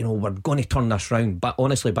 We're going to turn this round. But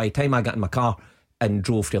honestly, by the time I got in my car and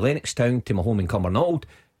drove from Lennoxtown to my home in Cumbernauld,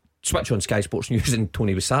 switch on Sky Sports News, and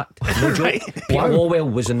Tony was sacked. No joke. Peter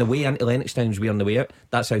Lawwell was on the way into Lennoxtown. We were on the way out.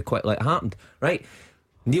 That's how quickly it happened. Right.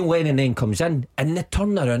 Neil Lennon then comes in, and the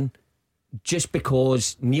turnaround. Just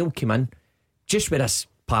because Neil came in, just with this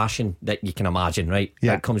passion that you can imagine, right?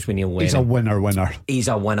 Yeah. That comes with Neil Lennon. He's a winner. He's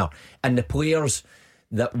a winner. And the players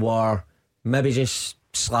that were maybe just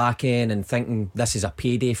slacking and thinking this is a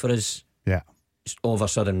payday for us, all of a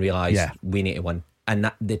sudden realised we need to win. And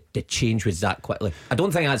that the change was that quickly. I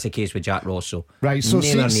don't think that's the case with Jack Ross. So right.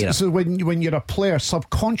 So when you're a player,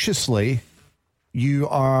 subconsciously you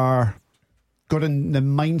are got in the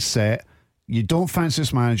mindset. You don't fancy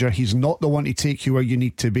this manager. He's not the one to take you where you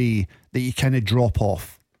need to be. That you kind of drop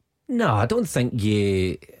off. No, I don't think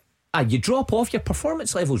you drop off. Your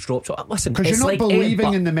performance levels drops off. Listen, because you're not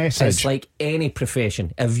believing in the message. It's like any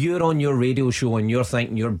profession. If you're on your radio show and you're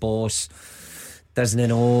thinking your boss doesn't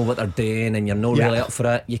know what they're doing and you're not really up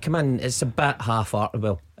for it, you come in. It's a bit half-hearted.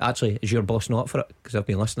 Well, actually, is your boss not up for it? Because I've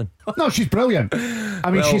been listening. No, she's brilliant.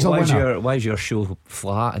 I mean, she's a winner. Why is your show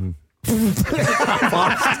flat and?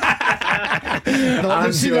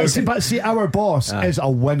 See, our boss is a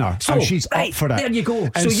winner, and she's up for it. There you go.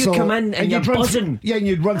 And so you come in and you're buzzing. And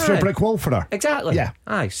you'd run through a brick wall for her. Exactly. Yeah.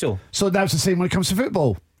 Aye. So that's the same when it comes to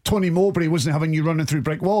football. Tony Mowbray wasn't having you running through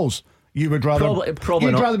brick walls. You would rather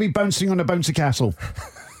probably rather be bouncing on a bouncy castle.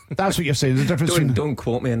 That's what you're saying. The difference. Don't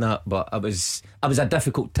quote me on that, but I was a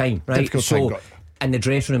difficult time, right? Time. And the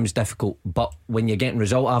dressing room is difficult, but when you're getting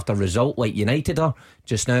result after result like United are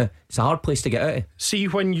just now, it's a hard place to get out of. See,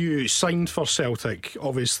 when you signed for Celtic,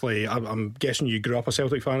 obviously I'm guessing you grew up a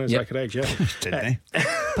Celtic fan, is that correct? Yeah. Didn't he?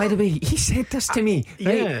 By the way, he said this to me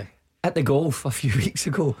at the golf a few weeks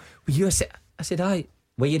ago. I said, aye,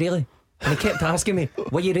 were you really? And he kept asking me,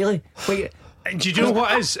 were you really? And do you know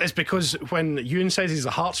what it is? It's because when Ewan says he's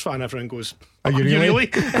a Hearts fan, everyone goes, Are you really?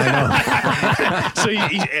 I know. So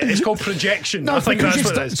it's called projection. No, I think that's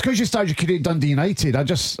what it is. It's because you started your career at Dundee United. I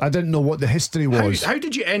didn't know what the history was. How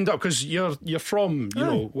did you end up? Because you're from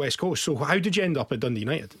West Coast. So how did you end up at Dundee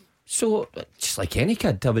United? So just like any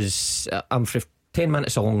kid, I'm for 10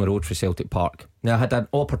 minutes along the road for Celtic Park. Now I had an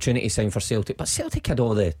opportunity to sign for Celtic, but Celtic had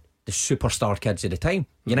all the superstar kids at the time.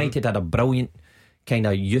 United had a brilliant kind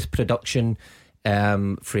of youth production,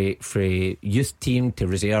 for youth team to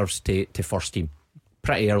reserves to first team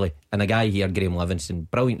pretty early. And a guy here, Graham Livingston,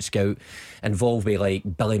 brilliant scout, involved with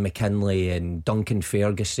like Billy McKinlay and Duncan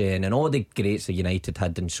Ferguson and all the greats that United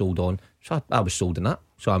had and sold on. So I was sold in that.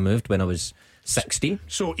 So I moved when I was 16.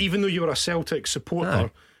 So even though you were a Celtic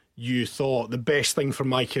supporter, you thought the best thing for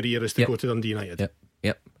my career is to go to Dundee United.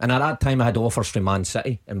 Yep. And at that time I had offers from Man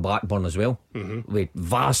City and Blackburn as well, with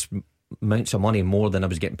vast amounts of money, more than I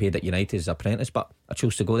was getting paid at United as an apprentice, but I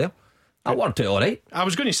chose to go there. That worked out alright. I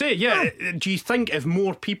was going to say, do you think if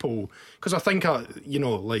more people, because I think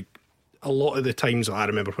like a lot of the times I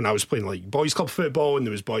remember when I was playing like boys club football and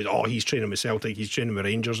there was boys, he's training with Celtic, he's training with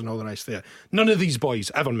Rangers and all the rest of it. None of these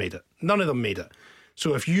boys ever made it. None of them made it.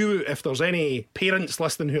 So if there's any parents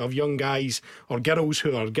listening who have young guys or girls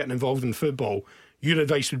who are getting involved in football, your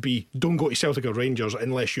advice would be don't go to Celtic or Rangers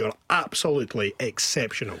unless you're absolutely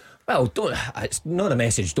exceptional. Well, it's not a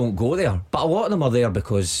message, don't go there. But a lot of them are there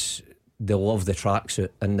because they love the tracksuit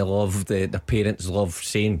and they love the parents love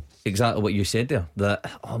saying exactly what you said there, that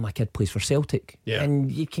my kid plays for Celtic.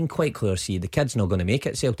 And you can quite clearly see the kid's not going to make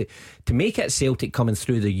it Celtic. To make it Celtic coming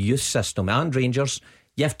through the youth system and Rangers,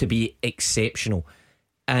 you have to be exceptional.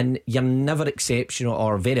 And you're never exceptional,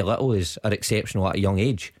 or very little are exceptional at a young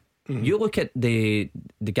age. You look at the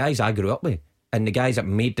guys I grew up with and the guys that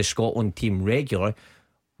made the Scotland team regular,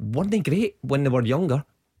 weren't they great when they were younger?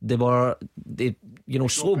 They were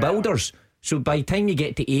slow builders. So by the time you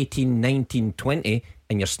get to 18, 19, 20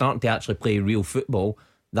 and you're starting to actually play real football,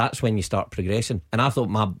 that's when you start progressing. And I thought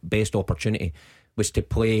my best opportunity was to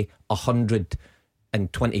play 100 in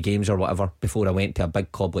 20 games or whatever before I went to a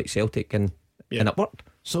big club like Celtic, and it worked.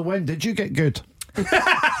 So when did you get good?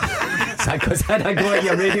 Because I go at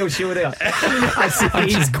your radio show there. I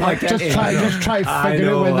see he's quick. Just try to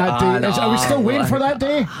figure out when that day is. Are we still waiting for that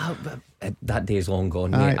day? That day's long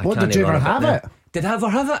gone, mate. What, did you ever have it? Did I ever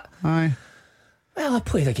have it? Aye. Well, I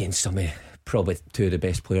played against some of probably two of the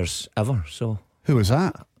best players ever. So who was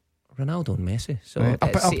that? Ronaldo and Messi. So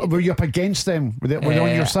were you up against them? Were they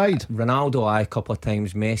on your side? Ronaldo, a couple of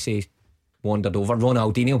times. Messi wandered over.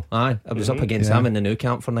 Ronaldinho, I was up against him in the Nou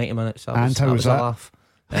Camp for 90 minutes. And how was that? A laugh.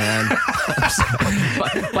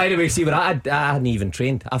 But, by the way, see, I hadn't even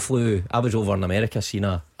trained. I was over in America seeing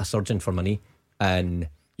a surgeon for my knee, and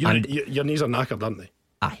your knees are knackered, aren't they?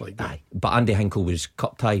 Aye. But Andy Hinkle was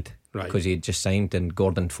cup tied because he had just signed, and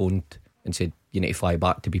Gordon phoned and said you need to fly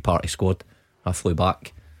back to be part of the squad. I flew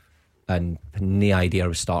back and no idea I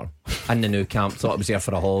was starting in the Nou Camp. Thought I was there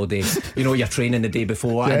for a holiday. You know, you're training the day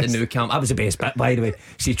before at the Nou Camp. That was the best bit, by the way.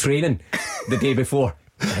 See, training the day before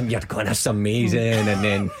and you're going, that's amazing, and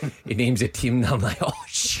then he names the team and I'm like, oh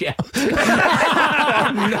shit. No.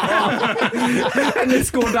 And they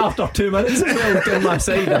scored after 2 minutes. On my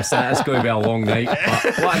side, I said it's going to be a long night,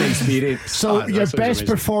 but what an experience. So your best amazing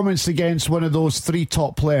performance against one of those three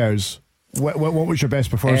top players, what was your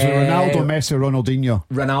best performance? Ronaldo, Messi, Ronaldinho?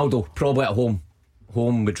 Ronaldo, probably at home.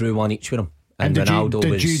 We drew one each with him. And Ronaldo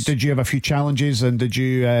did you have a few challenges, and did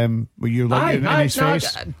you were you like in his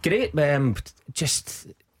face? Great. Just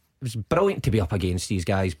it was brilliant to be up against these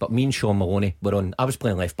guys. But me and Sean Maloney were on. I was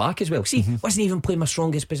playing left back as well. See, wasn't even playing my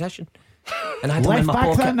strongest position. And I had him in my back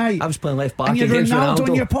pocket that night. I was playing left back and you had against Ronaldo Ronaldo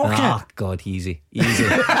in your pocket. Ah, God, easy.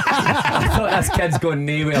 I thought this kid's going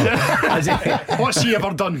nowhere. What's he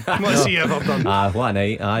ever done? What a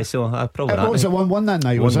night. Aye, so I probably. What was it? 1-1 that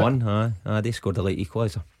night? Was it 1-1? Aye, they scored a late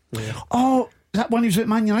equaliser. Yeah. Oh, is that when he was at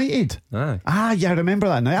Man United? Aye. Yeah, I remember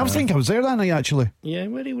that night. I think I was there that night actually. Yeah,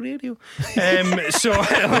 radio. So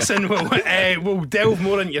listen, we'll delve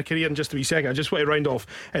more into your career in just a wee second. I just want to round off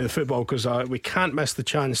the football because we can't miss the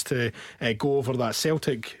chance to go over that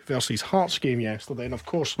Celtic versus Hearts game yesterday, and of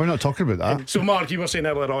course we're not talking about that. So Mark, you were saying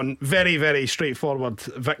earlier on, very, very straightforward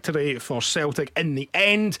victory for Celtic in the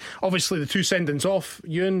end. Obviously the two sendings off.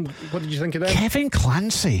 Ewan, what did you think of them? Kevin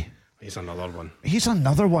Clancy, he's another one.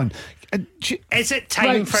 Is it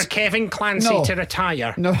time for Kevin Clancy to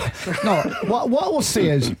retire? No. What we'll say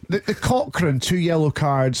is that the Cochrane 2 yellow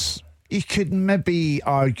cards, you could maybe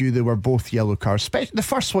argue they were both yellow cards. Especially the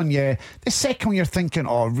first one, yeah. The second one, you're thinking,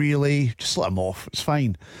 oh, really? Just let him off. It's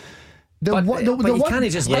fine. But you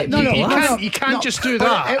can't just let people off. You can't just do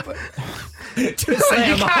that. You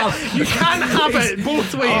can't have it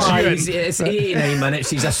both ways. It's 89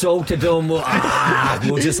 minutes. He's assaulted him.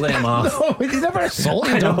 We'll just let him off. No, he never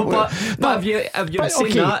assaulted him. But have you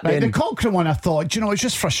seen that? Right, the Cochrane one, I thought, it's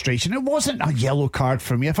just frustration. It wasn't a yellow card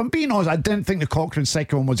for me. If I'm being honest, I didn't think the Cochrane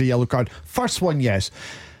second one was a yellow card. First one, yes.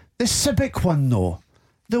 The Cibic one, though.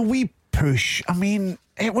 The wee push. I mean,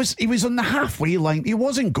 he was on the halfway line. He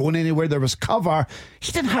wasn't going anywhere. There was cover.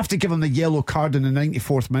 He didn't have to give him the yellow card in the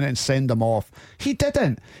 94th minute and send him off. He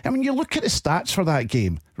didn't. I mean, you look at the stats for that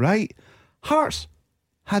game, right? Hearts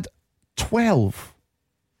had 12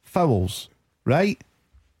 fouls, right?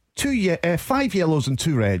 5 yellows and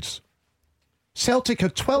 2 reds. Celtic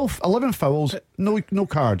had 11 fouls, no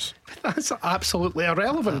cards. That's absolutely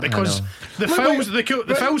irrelevant because the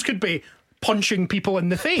fouls could be punching people in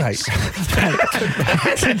the face. Right.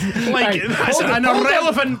 That's an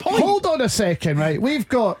irrelevant point. Hold on a second, right? We've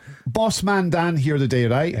got Boss Man Dan here today,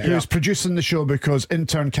 right? Yeah. Who's producing the show because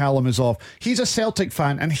intern Callum is off. He's a Celtic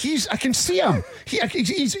fan, and I can see him.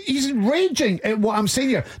 He's raging at what I'm saying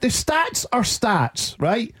here. The stats are stats,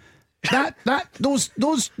 right? Those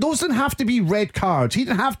didn't have to be red cards. He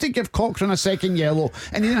didn't have to give Cochrane a second yellow,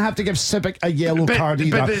 and he didn't have to give Cibic a yellow card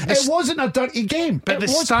either. It wasn't a dirty game. But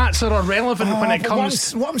stats are irrelevant when it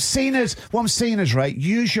comes. What I'm saying is, right,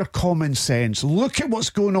 use your common sense. Look at what's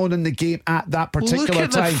going on in the game at that particular time.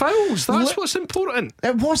 Look at the fouls. That's what's important.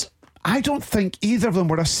 I don't think either of them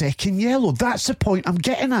were a second yellow. That's the point I'm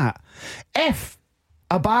getting at. If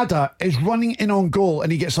Abada is running in on goal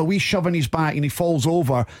and he gets a wee shove in his back and he falls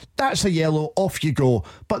over, that's a yellow, off you go.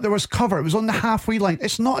 But there was cover, it was on the halfway line.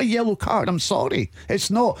 It's not a yellow card, I'm sorry.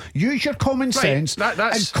 It's not. Use your common sense.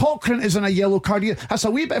 And Cochrane isn't a yellow card either. That's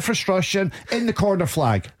a wee bit of frustration in the corner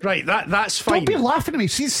flag. Right, that's fine. Don't be laughing at me.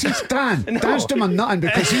 See Dan. No. Dan's doing my nutting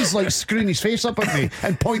because he's like screwing his face up at me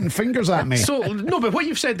and pointing fingers at me. But what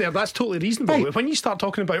you've said there, that's totally reasonable. Right. When you start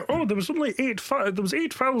talking about, there was only 8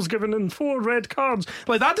 fouls given and 4 red cards,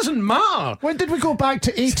 Like, that doesn't matter. When did we go back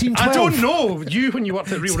to 1812? I don't know. You, when you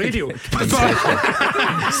worked at Real Radio.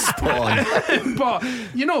 Spot on. But,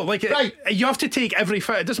 you know, like, Right. you have to take every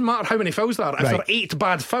foul. It doesn't matter how many fouls there are. If Right. there are 8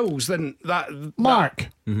 bad fouls, then that. Mark,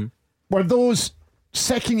 were those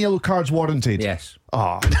second yellow cards warranted? Yes.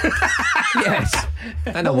 Oh. Yes.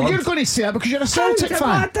 And Well, you're going to say it because you're a Celtic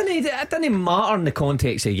fan. It didn't matter in the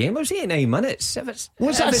context of the game. It was 89 minutes. If it's,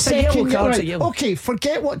 Was if it a it's a yellow second card, it's a right. yellow. Okay,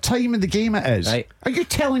 forget what time of the game it is. Right. Are you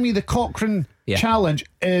telling me the Cochrane Yeah. challenge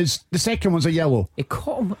is the second one's a yellow? He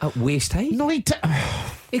caught him at waist height. No, he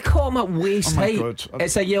He caught him at waist Oh my height. God.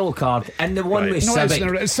 It's a yellow card. And the one Right. with No, Civic.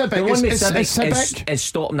 it's Civic. The one with It's Civic Civic. is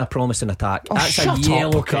stopping a promising attack. Oh, That's a shut up,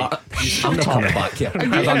 yellow okay. card. Shut I'm not up. coming back here.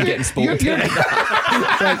 I'm getting spoken.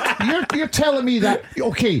 You're telling me that.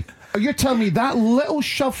 Okay, you're telling me that little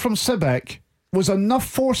shove from Civic was enough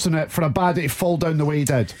force in it for a baddie to fall down the way he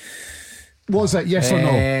did. Was it? Yes or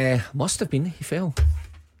no? Must have been. He fell.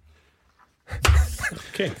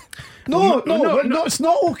 Okay. No, no, it's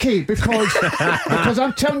not okay because because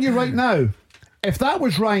I'm telling you right now, if that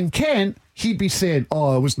was Ryan Kent, he'd be saying,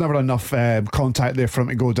 "Oh, there was never enough contact there for him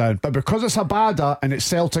to go down." But because it's Abada and it's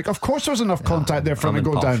Celtic, of course there was enough contact there for him I'm to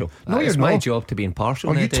go impartial. down. No, It's you're my not. job to be impartial.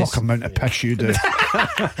 Oh, you nowadays. talk amount of piss you do.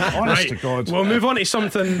 Honest to God. We'll move on to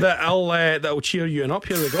something that'll cheer you up.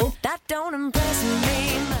 Here we go. That don't impress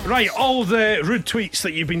me. Right, all the rude tweets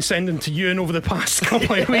that you've been sending to Ewan over the past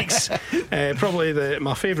couple of weeks. Probably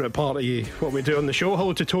my favourite part of what we do on the show.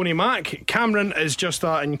 Hello to Tony Mack. Cameron is just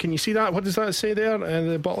that, and can you see that? What does that say there?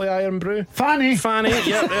 The Botley Iron Brew? Fanny.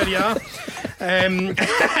 Yeah, there you are.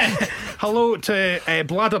 Hello to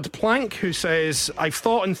Bladdered Plank, who says, I've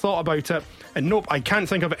thought about it, and nope, I can't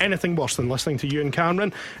think of anything worse than listening to you and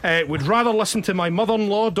Cameron. Would rather listen to my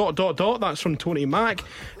mother-in-law, ... That's from Tony Mack.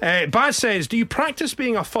 Baz says, do you practice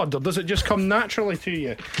being a fud, or does it just come naturally to you?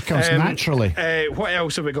 It comes naturally. What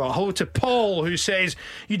else have we got? Hello to Paul, who says,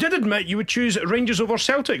 you did admit you would choose Rangers over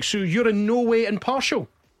Celtic, so you're in no way impartial.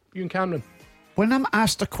 You and Cameron. When I'm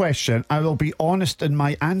asked a question, I will be honest in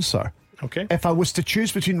my answer. Okay. If I was to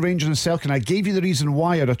choose between Rangers and Celtic, and I gave you the reason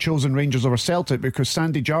why I'd have chosen Rangers over Celtic, because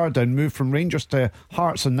Sandy Jardine moved from Rangers to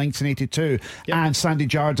Hearts in 1982, and Sandy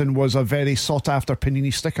Jardine was a very sought-after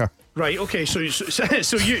Panini sticker. Right, okay, so you've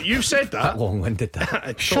said that. Long-winded.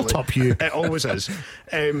 That. Shut up, you. It always is.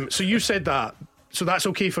 So you've said that. So that's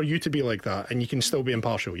okay for you to be like that, and you can still be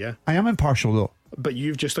impartial, yeah? I am impartial, though. But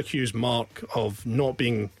you've just accused Mark of not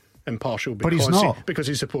being impartial because, But he's not. because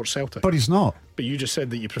he supports Celtic. But he's not. But you just said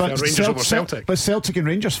that you prefer Rangers over Celtic. But Celtic and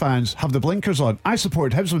Rangers fans have the blinkers on. I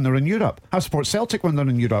support Hibs when they're in Europe. I support Celtic when they're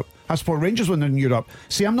in Europe. I support Rangers when they're in Europe.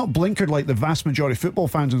 See, I'm not blinkered like the vast majority of football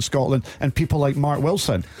fans in Scotland and people like Mark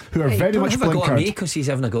Wilson, who are very much Have I got me blinkered. because he's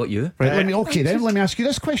haven't got you. Right, let me ask you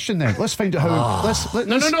this question then. Let's find out how.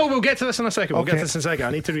 No, we'll get to this in a second. We'll get to this in a second.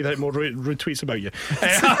 I need to read out more rude tweets about you.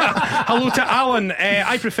 Hello to Alan.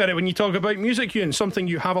 I prefer it when you talk about music, Ewan, something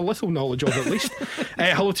you have a little knowledge of at least.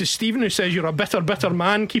 Hello to Stephen, who says you're a bitter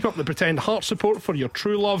man. Keep up the pretend heart support for your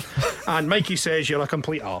true love. And Mikey says you're a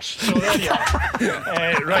complete arse. So there you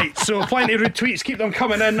are. Right, so plenty of rude tweets. Keep them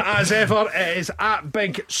coming in as ever. It is at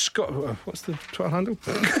Big Scott. What's the Twitter handle?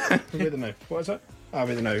 Wait a minute. What is it?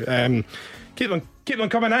 Wait a minute. Keep them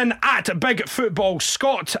coming in at Big Football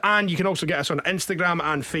Scott, and you can also get us on Instagram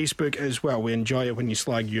and Facebook as well. We enjoy it when you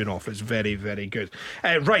slag Ewan off. It's very, very good.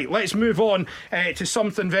 Right, let's move on to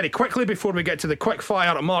something very quickly before we get to the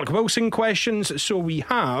quickfire Mark Wilson questions. So we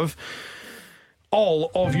have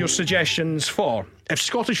all of your suggestions for if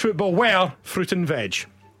Scottish football were fruit and veg.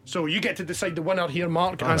 So you get to decide the winner here,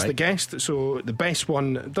 Mark, as the guest. So the best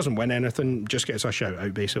one doesn't win anything, just gets a shout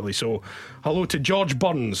out, basically. So hello to George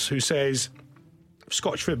Burns, who says if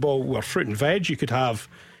Scottish football were fruit and veg, you could have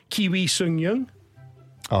Kiwi Sung Young.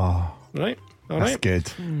 Oh, Right? All that's right.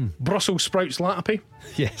 good. Brussels sprouts latapy.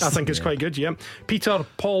 Yes. I think it's quite good, yeah. Peter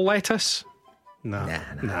Paul Lettuce. Nah,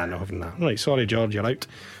 not having that. Right, sorry, George, you're out.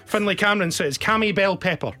 Finlay Cameron says Cammy Bell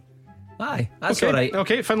Pepper. Aye, that's Okay, all right.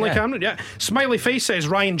 okay, Finlay Cameron, yeah. Smiley Face says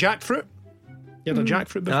Ryan Jackfruit. You had a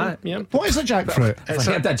jackfruit before? Aye. Yeah. What is a jackfruit? If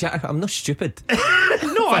I had a jack, I'm not stupid.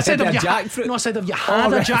 No, I said had if a you jackfruit. No, I said if you had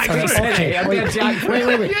a right. jackfruit. Okay, I'd be a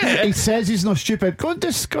jackfruit. Wait. Yeah. He says he's not stupid. Go and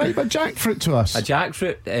describe a jackfruit to us. A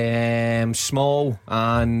jackfruit, small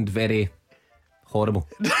and very horrible.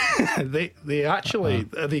 They actually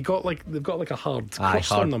they've got like a hard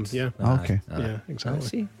crust on them. Yeah. Okay. Yeah, I exactly.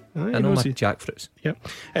 see. Aye, I know my nosy. jackfruits. Yeah.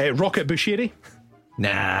 Rocket Bushiri.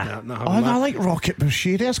 Nah. Not Oh, having I that. like Rocket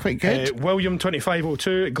Bushiri. That's quite good. William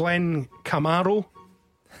 2502, Glenn Camaro.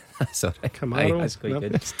 Sorry. Camaro. Aye, that's quite No.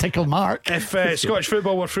 good. It's Tickle Mark. If Scottish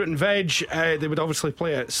football were fruit and veg, they would obviously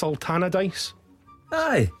play at Sultana Dice.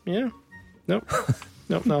 Aye. Yeah. No.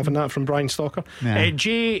 Nope, not having that from Brian Stalker. Nah.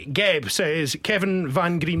 Jay Gebb says Kevin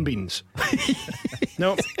Van Greenbeans.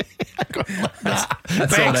 Nope.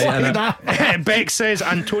 That's all right, innit? Beck says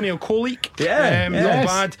Antonio Colic. Yeah, Not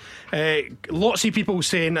yes. bad. Lots of people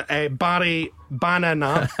saying Barry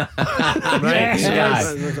Banana. Yes,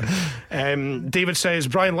 yes. David says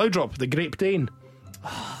Brian Laudrup, the Grape Dane.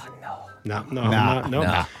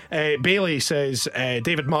 No. Bailey says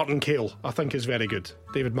David Martin Kale. I think is very good.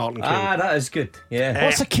 David Martin Kale. That is good. Yeah.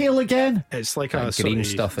 What's a kale again? It's like a green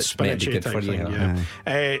sort of stuff. It's meant to be spinachy good for type you. thing,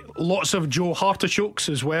 yeah. Lots of Joe Artichokes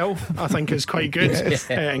as well. I think is quite good,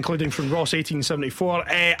 including from Ross 1874.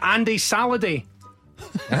 Andy Saladay.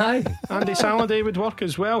 Aye. Andy Saladay would work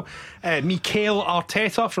as well. Mikel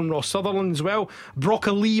Arteta from Ross Sutherland as well.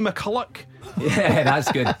 Broccoli McCulloch. Yeah,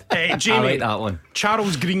 that's good. Jamie, I like that one.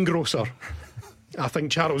 Charles Greengrocer. I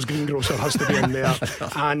think Charles Greengrocer has to be in there.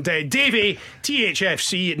 And Davey,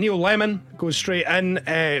 THFC, Neil Lemon goes straight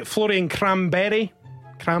in. Florian Cranberry.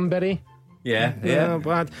 Yeah.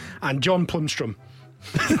 Bad. And John Plumstrom.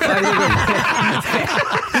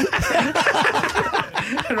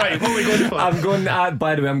 Right, what are we going for? I'm going.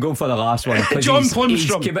 By the way, I'm going for the last one. 'cause John he's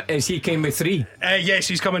Plumstrom. Is he came with 3? Yes,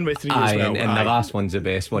 he's coming with 3 as Aye, well. and the last one's the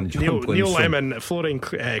best one. John Neil Plumstrom. Lemon, Florian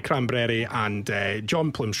Cranberry, and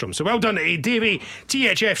John Plumstrom. So well done to Davey.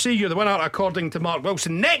 THFC, you're the winner according to Mark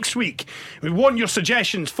Wilson. Next week, we want your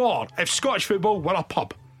suggestions for if Scottish football were a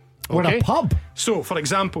pub. We're a pub. So, for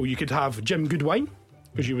example, you could have Jim Goodwine,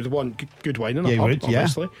 because you would want good wine in a Yeah, you pub, would, yeah.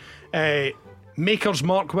 obviously. Makers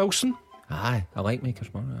Mark Wilson. Aye, I like Makers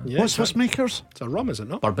Mark. Yeah, What's makers? It's a rum, is it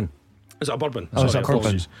not? Bourbon. Is it a bourbon? Oh, is Sorry, it bourbon?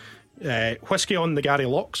 apologies. Whiskey on the Gary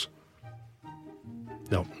Locks.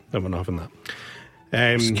 No, we're not having that.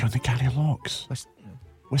 Whiskey on the Gary Locks.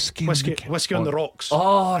 Whiskey Whiskey on the Rocks.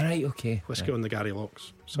 Oh, right, okay. Whiskey on the Gary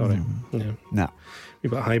Locks. Sorry. Yeah. No. Wee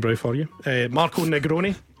bit highbrow for you. Marco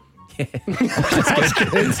Negroni. That's good,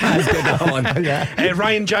 that one.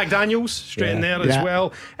 Ryan Jack Daniels, straight in there as Yeah.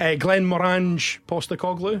 well. Glenn Morange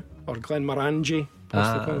Postacoglu. Or Glenn Morangi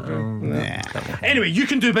Postacoglu. Anyway, you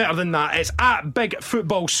can do better than that. It's at Big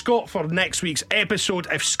Football Scott for next week's episode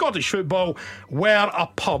if Scottish football were a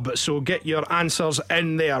pub. So get your answers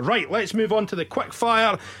in there. Right, let's move on to the quick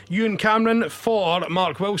fire. Ewan Cameron for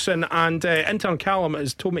Mark Wilson, and intern Callum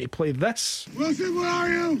has told me to play this. Wilson, where are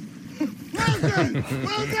you? Wilson!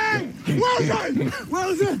 Wilson! Wilson!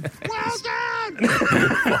 Wilson! Wilson!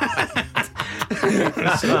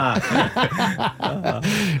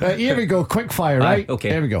 Here we go. Quick fire, right? okay.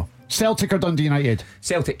 Here we go. Celtic or Dundee United?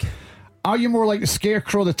 Celtic. Are you more like the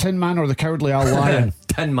Scarecrow, the Tin Man, or the Cowardly Owl Lion?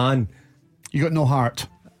 Tin Man. You got no heart.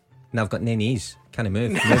 And I've got no knees. Can't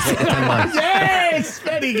move. Move like the Tin Man. Yes!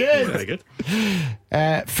 Very good. Very good.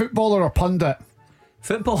 Footballer or pundit?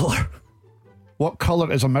 Footballer. What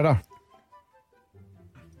colour is a mirror?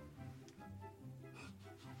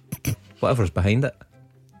 Whatever's behind it.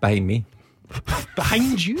 Behind me.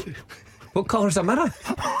 Behind you? What colour's a mirror?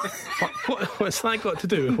 What's that got to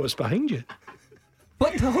do with what's behind you?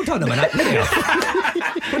 What? Hold on a minute.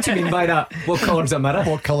 What do you mean by that? What colour's a mirror?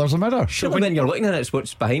 What colour's a mirror? Surely when you're looking at it, it's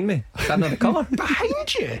what's behind me. Is that not the colour?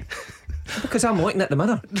 Behind you? Because I'm looking at the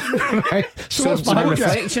mirror. Right. So what's it's my behind you?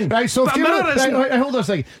 reflection. Right, so if But you mirror look, isn't- right, hold on a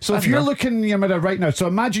second. So if I you're know. looking in your mirror right now, so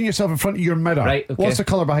imagine yourself in front of your mirror. Right, okay. What's the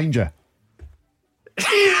colour behind you?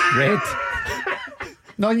 Red.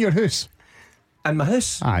 Not in your house. In my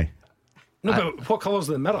house. Aye. No, but what colour's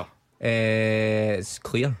the mirror? It's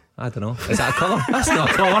clear. I don't know. Is that a colour? That's not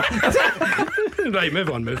a colour. Right, move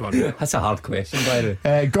on. That's a hard question, by the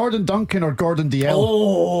way. Gordon Duncan or Gordon DL?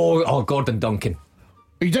 Oh, Gordon Duncan.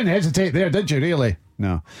 You didn't hesitate there, did you, really?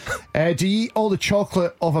 No. Do you eat all the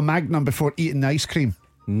chocolate of a Magnum before eating the ice cream?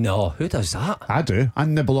 No, who does that? I do. I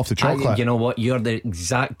nibble off the chocolate. You know what? You're the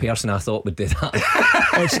exact person I thought would do that.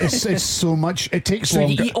 It's so much. It takes So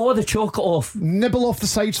longer. you eat all the chocolate off. Nibble off the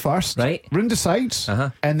sides first, Right. round the sides,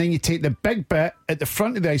 and then you take the big bit at the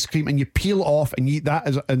front of the ice cream and you peel it off and you eat that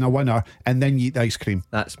as in a winner, and then you eat the ice cream.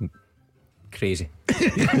 That's crazy.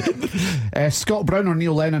 Scott Brown or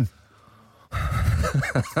Neil Lennon?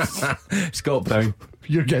 Scott Brown.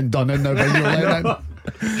 You're getting done in now by Neil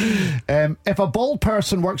Lennon. If a bald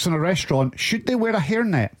person works in a restaurant, should they wear a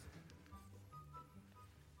hairnet?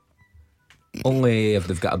 Only if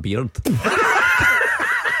they've got a beard.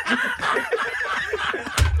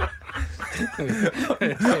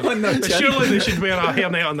 Surely they should wear a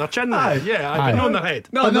hairnet on their chin. Yeah, Aye. not on their head.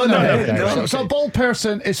 No. So a bald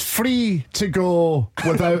person is free to go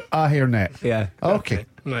without a hairnet. Yeah. Okay.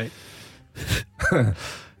 Right.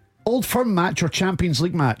 Old Firm match or Champions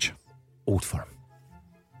League match? Old Firm.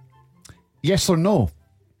 Yes or no?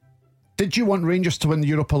 Did you want Rangers to win the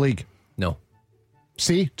Europa League? No.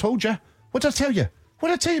 See, told you. What did I tell you? What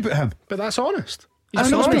did I tell you about him? But that's honest. I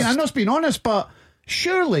know it's been honest, but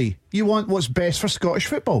surely you want what's best for Scottish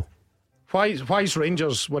football. Why is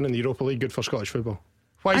Rangers winning the Europa League good for Scottish football?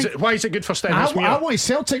 Why is it good for Stenhousemuir? I want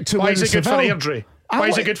Celtic to win in Seville. Why is it good for Airdrie? Why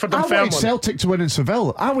is it good for Dunfermline? I want Celtic to win in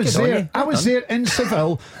Seville. I was there in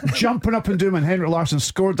Seville, jumping up and doing when Henrik Larsson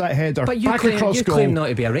scored that header. But you claim not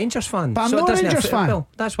to be a Rangers fan. But I'm not a Rangers fan.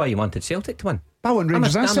 That's why you wanted Celtic to win. I want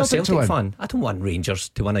Rangers and Celtic to win. Fan. I don't want Rangers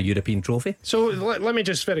to win a European trophy. So let me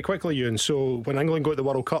just very quickly, Ewan. So when England go to the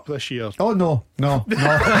World Cup this year. Oh no. Right.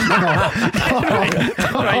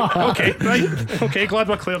 Okay. Glad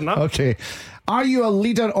we're clearing that. Okay. Are you a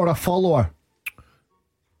leader or a follower?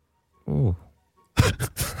 Oh.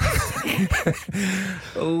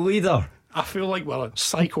 Leader. I feel like we're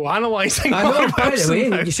psychoanalyzing. I know, by the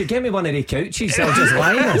way, you should get me one of the couches. I'll just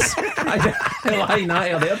lie in this. Lie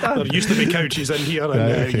that there, Dan. There used to be couches in here,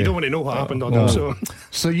 and you don't want to know what happened on them.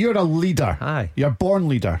 So you're a leader. Aye. You're a born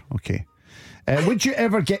leader. Okay. Would you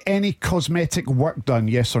ever get any cosmetic work done?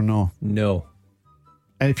 Yes or no? No.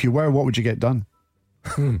 And if you were, what would you get done?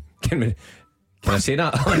 Can I say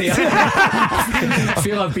that? I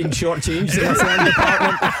feel I've been shortchanged in this one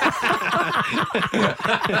department.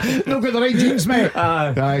 No, got the right jeans, mate.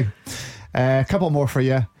 Aye. A couple more for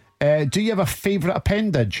you. Do you have a favourite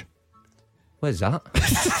appendage? What is that?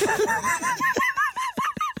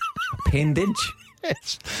 Appendage?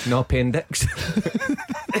 Yes. No appendix.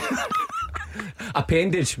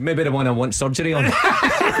 Appendage, maybe the one I want surgery on.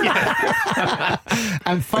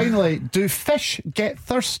 And finally, do fish get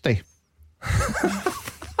thirsty?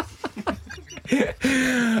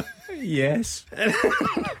 Yes.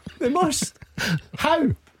 They must.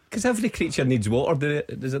 How? Because every creature needs water,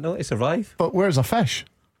 does it not, to survive? But where's a fish?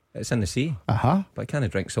 It's in the sea. Uh-huh. But I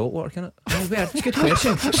can't drink salt water, can it? Oh, weird. It's a good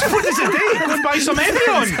question. What does it do? Go and buy some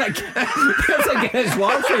Evian. It's like it's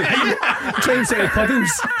water food. Trying to say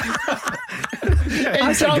puddles.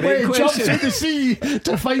 That's a great question. Jumps in the sea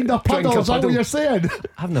to find a puddle. Is that what you're saying?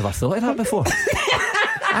 I've never thought of that before.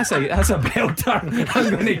 That's a belter. I'm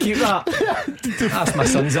going to keep that. Ask my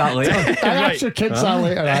sons that later. Ask your kids that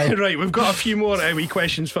later. Right, we've got a few more wee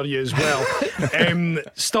questions for you as well.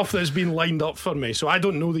 Stuff that's been lined up for me. So I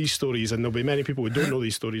don't know these stories, and there'll be many people who don't know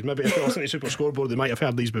these stories. Maybe if they listen to Super Scoreboard, they might have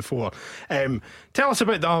heard these before. Tell us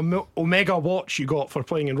about the Omega watch you got for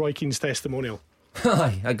playing in Roy Keane's testimonial.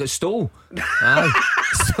 Aye, I got stole.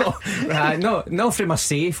 Aye. No from my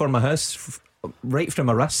safe or my house, right from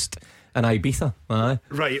my wrist. In Ibiza. Aye.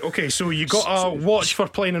 Right, okay, so you got a watch for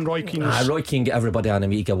playing in Roy Keane's. Roy Keane get everybody an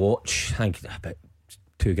Amiga watch. I think about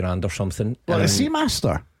 $2,000 or something. Well, the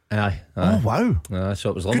Seamaster. Aye. Oh wow. So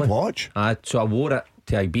it was lovely. Good watch. So I wore it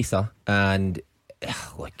to Ibiza, and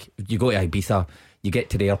like you go to Ibiza, you get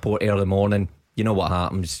to the airport early morning. You know what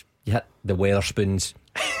happens? You hit the Weatherspoons,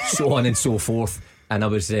 so on and so forth. And I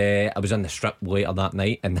was on the strip later that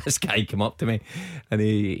night, and this guy came up to me, and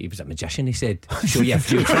he was a magician. He said, "Show you a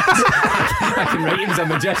few tricks." I can write him as a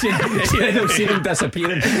magician. I've seen him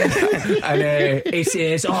disappearing. And he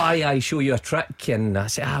says, "Oh, I show you a trick." And I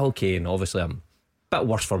said, "Okay." And obviously I'm a bit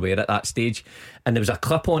worse for wear at that stage. And there was a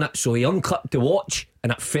clip on it, so he unclipped the watch,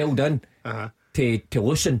 and it fell down to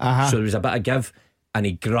loosen. So there was a bit of give, and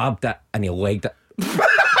he grabbed it and he legged it.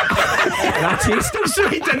 And I chased him. So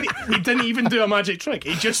he didn't even do a magic trick.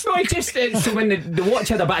 He just so when the watch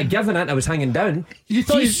had a bit of give in it and I was hanging down, he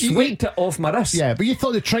swiped it off my wrist. Yeah, but you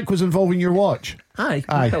thought the trick was involving your watch. Aye.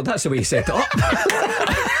 Well, that's the way he set it up.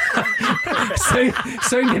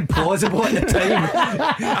 Sounded plausible at the time.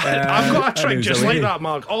 I've got a trick just like that,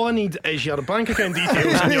 Mark. All I need is your bank account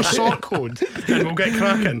details and your sort code, and we'll get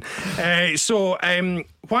cracking.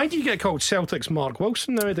 Why do you get called Celtic's Mark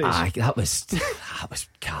Wilson nowadays? That was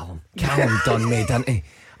Callum. Callum done me, didn't he?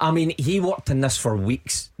 I mean, he worked in this for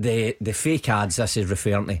weeks. The fake ads this is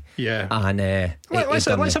referring to. Yeah. And let's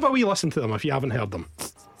have a wee listen to them if you haven't heard them.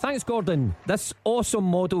 Thanks, Gordon. This awesome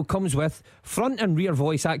model comes with front and rear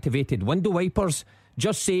voice activated window wipers.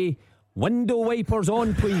 Just say, "Window wipers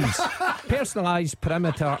on, please." Personalised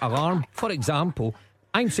perimeter alarm. For example,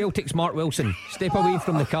 "I'm Celtic's Mark Wilson. Step away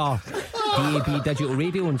from the car." DAB digital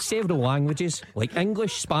radio in several languages like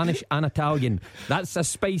English, Spanish and Italian. That's a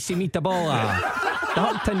spicy meatball.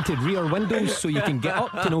 Dark tinted rear windows so you can get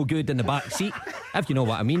up to no good in the back seat, if you know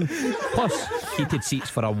what I mean. Plus heated seats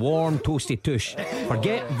for a warm, toasty tush.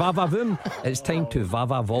 Forget va-va-voom, it's time to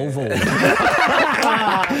va-va-volvo.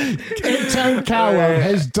 Cape Town Callum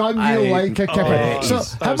has done you like a kipper. So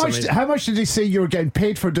that was amazing. how much did he say you were getting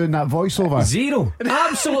paid for doing that voiceover? Zero.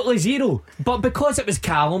 Absolutely zero. But because it was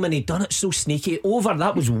Callum and he'd done it so sneaky,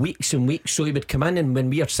 that was weeks and weeks. So he would come in, and when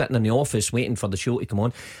we were sitting in the office waiting for the show to come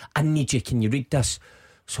on, I need you, can you read this?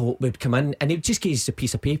 So we'd come in and he'd just give us a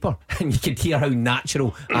piece of paper and you could hear how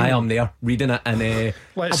natural I am there reading it, and I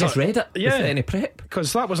just read it without any prep.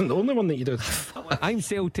 Because that wasn't the only one that you did. I'm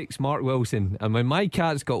Celtic's Mark Wilson, and when my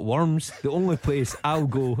cat's got worms, the only place I'll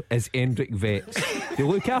go is Endrick Vets. They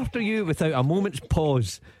look after you without a moment's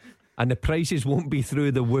pause, and the prices won't be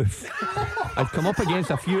through the roof. I've come up against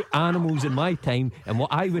a few animals in my time, and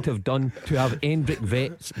what I would have done to have Endrick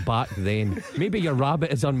Vets back then. Maybe your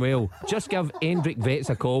rabbit is unwell. Just give Endrick Vets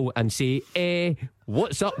a call and say,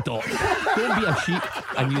 what's up, doc? Don't be a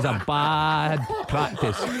sheep and use a bad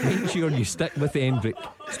practice. Make sure you stick with Endrick.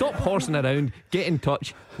 Stop horsing around. Get in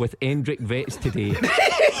touch with Endrick Vets today.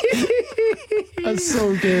 That's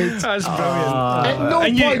so good. That's brilliant. At no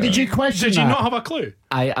point did you question Did you that? not have a clue?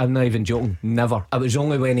 I'm not even joking. Never. It was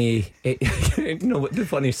only when you know what the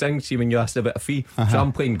funny thing, see, when you asked about a fee. So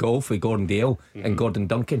I'm playing golf with Gordon Dale and Gordon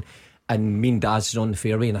Duncan, and me and Daz is on the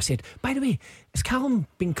fairway, and I said, by the way, has Callum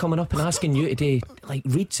been coming up and asking you to do like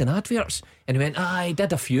reads and adverts? And he went, I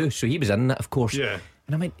did a few. So he was in it, of course. Yeah.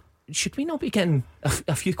 And I went, should we not be getting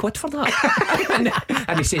a few quid for that?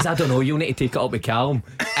 and he says, I don't know, you'll need to take it up with Callum.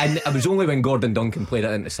 And it was only when Gordon Duncan played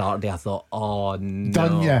it into Saturday I thought, oh no,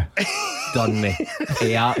 Done ya. Done me.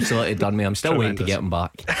 He absolutely done me. I'm still waiting to get him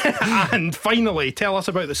back. And finally, tell us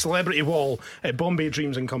about the celebrity wall at Bombay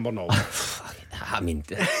Dreams in Cumbernauld. I mean,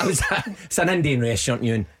 it's an Indian restaurant,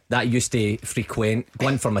 Ewan, that I used to frequent,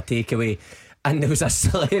 going for my takeaway. And there was a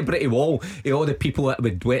celebrity wall. All the people that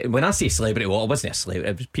would, when I say celebrity wall, it wasn't a celebrity,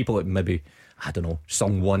 it was people that maybe, I don't know,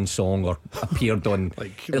 sung one song or appeared on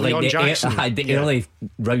like Leon Jackson. the early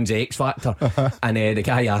rounds of X Factor. And the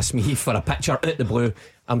guy asked me for a picture out the blue.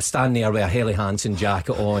 I'm standing there with a Helly Hansen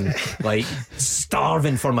jacket on, like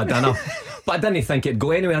starving for my dinner. But I didn't think it'd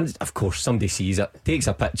go anywhere. And of course, somebody sees it, takes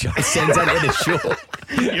a picture, sends it to the show.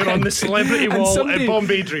 You're on the celebrity And wall somebody, at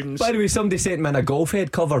Bombay Dreams. By the way, somebody sent me in a golf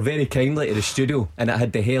head cover very kindly to the studio, and it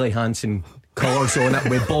had the Helly Hansen colours on it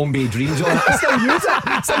with Bombay Dreams on it. I still use it.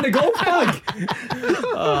 It's in the golf bag.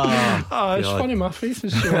 It's funny, my face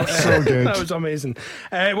is so, So good. That was amazing.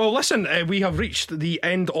 Well, listen, we have reached the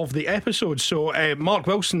end of the episode. So, Mark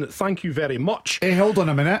Wilson, thank you very much. Hey, hold on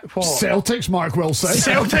a minute. What? Celtic's Mark Wilson.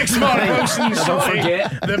 Celtic's Mark Wilson, sorry,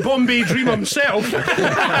 forget. the Bombay Dream himself.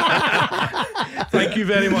 Thank you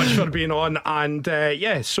very much for being on. And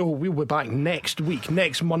so we'll be back next week,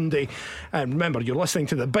 next Monday. And remember, you're listening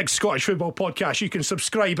to the Big Scottish Football Podcast. You can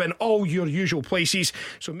subscribe in all your usual places,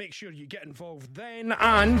 so make sure you get involved then.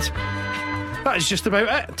 And that is just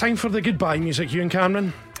about it. Time for the goodbye music, Ewan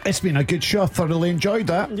Cameron. It's been a good show. Thoroughly enjoyed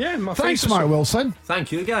that. Yeah, my Thanks, face is Mark so- Wilson.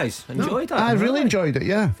 Thank you guys. Enjoyed that. I really enjoyed it,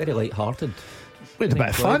 yeah. Very light-hearted. We had a bit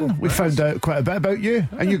of fun. We found out quite a bit about you,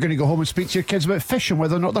 and you're going to go home and speak to your kids about fishing,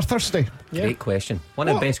 whether or not they're thirsty. Yeah. Great question. One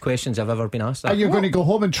of the best questions I've ever been asked. And you're going to go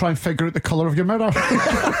home and try and figure out the colour of your mirror.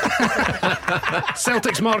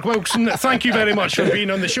 Celtic's Mark Wilson, thank you very much for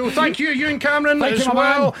being on the show. Thank you, Ewan Cameron, Thank as you, my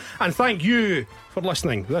well. man. And thank you for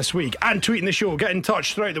listening this week and tweeting the show. Get in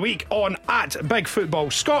touch throughout the week on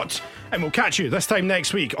 @BigFootballScot, and we'll catch you this time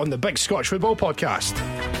next week on the Big Scottish Football Podcast.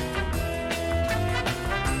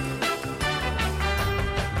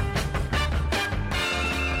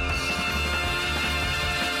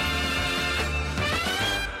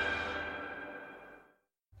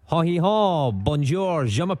 Ha hi ha, bonjour,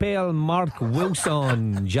 je m'appelle Mark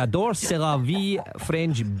Wilson. J'adore c'est la vie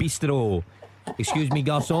French bistro. Excuse me,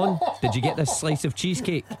 garçon, did you get this slice of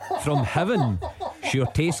cheesecake? From heaven. Sure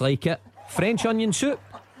tastes like it. French onion soup?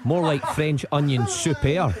 More like French onion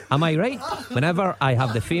souper. Am I right? Whenever I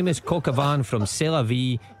have the famous coq au vin from C'est la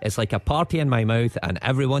vie, it's like a party in my mouth and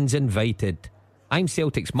everyone's invited. I'm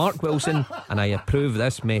Celtic's Mark Wilson, and I approve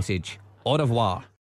this message. Au revoir.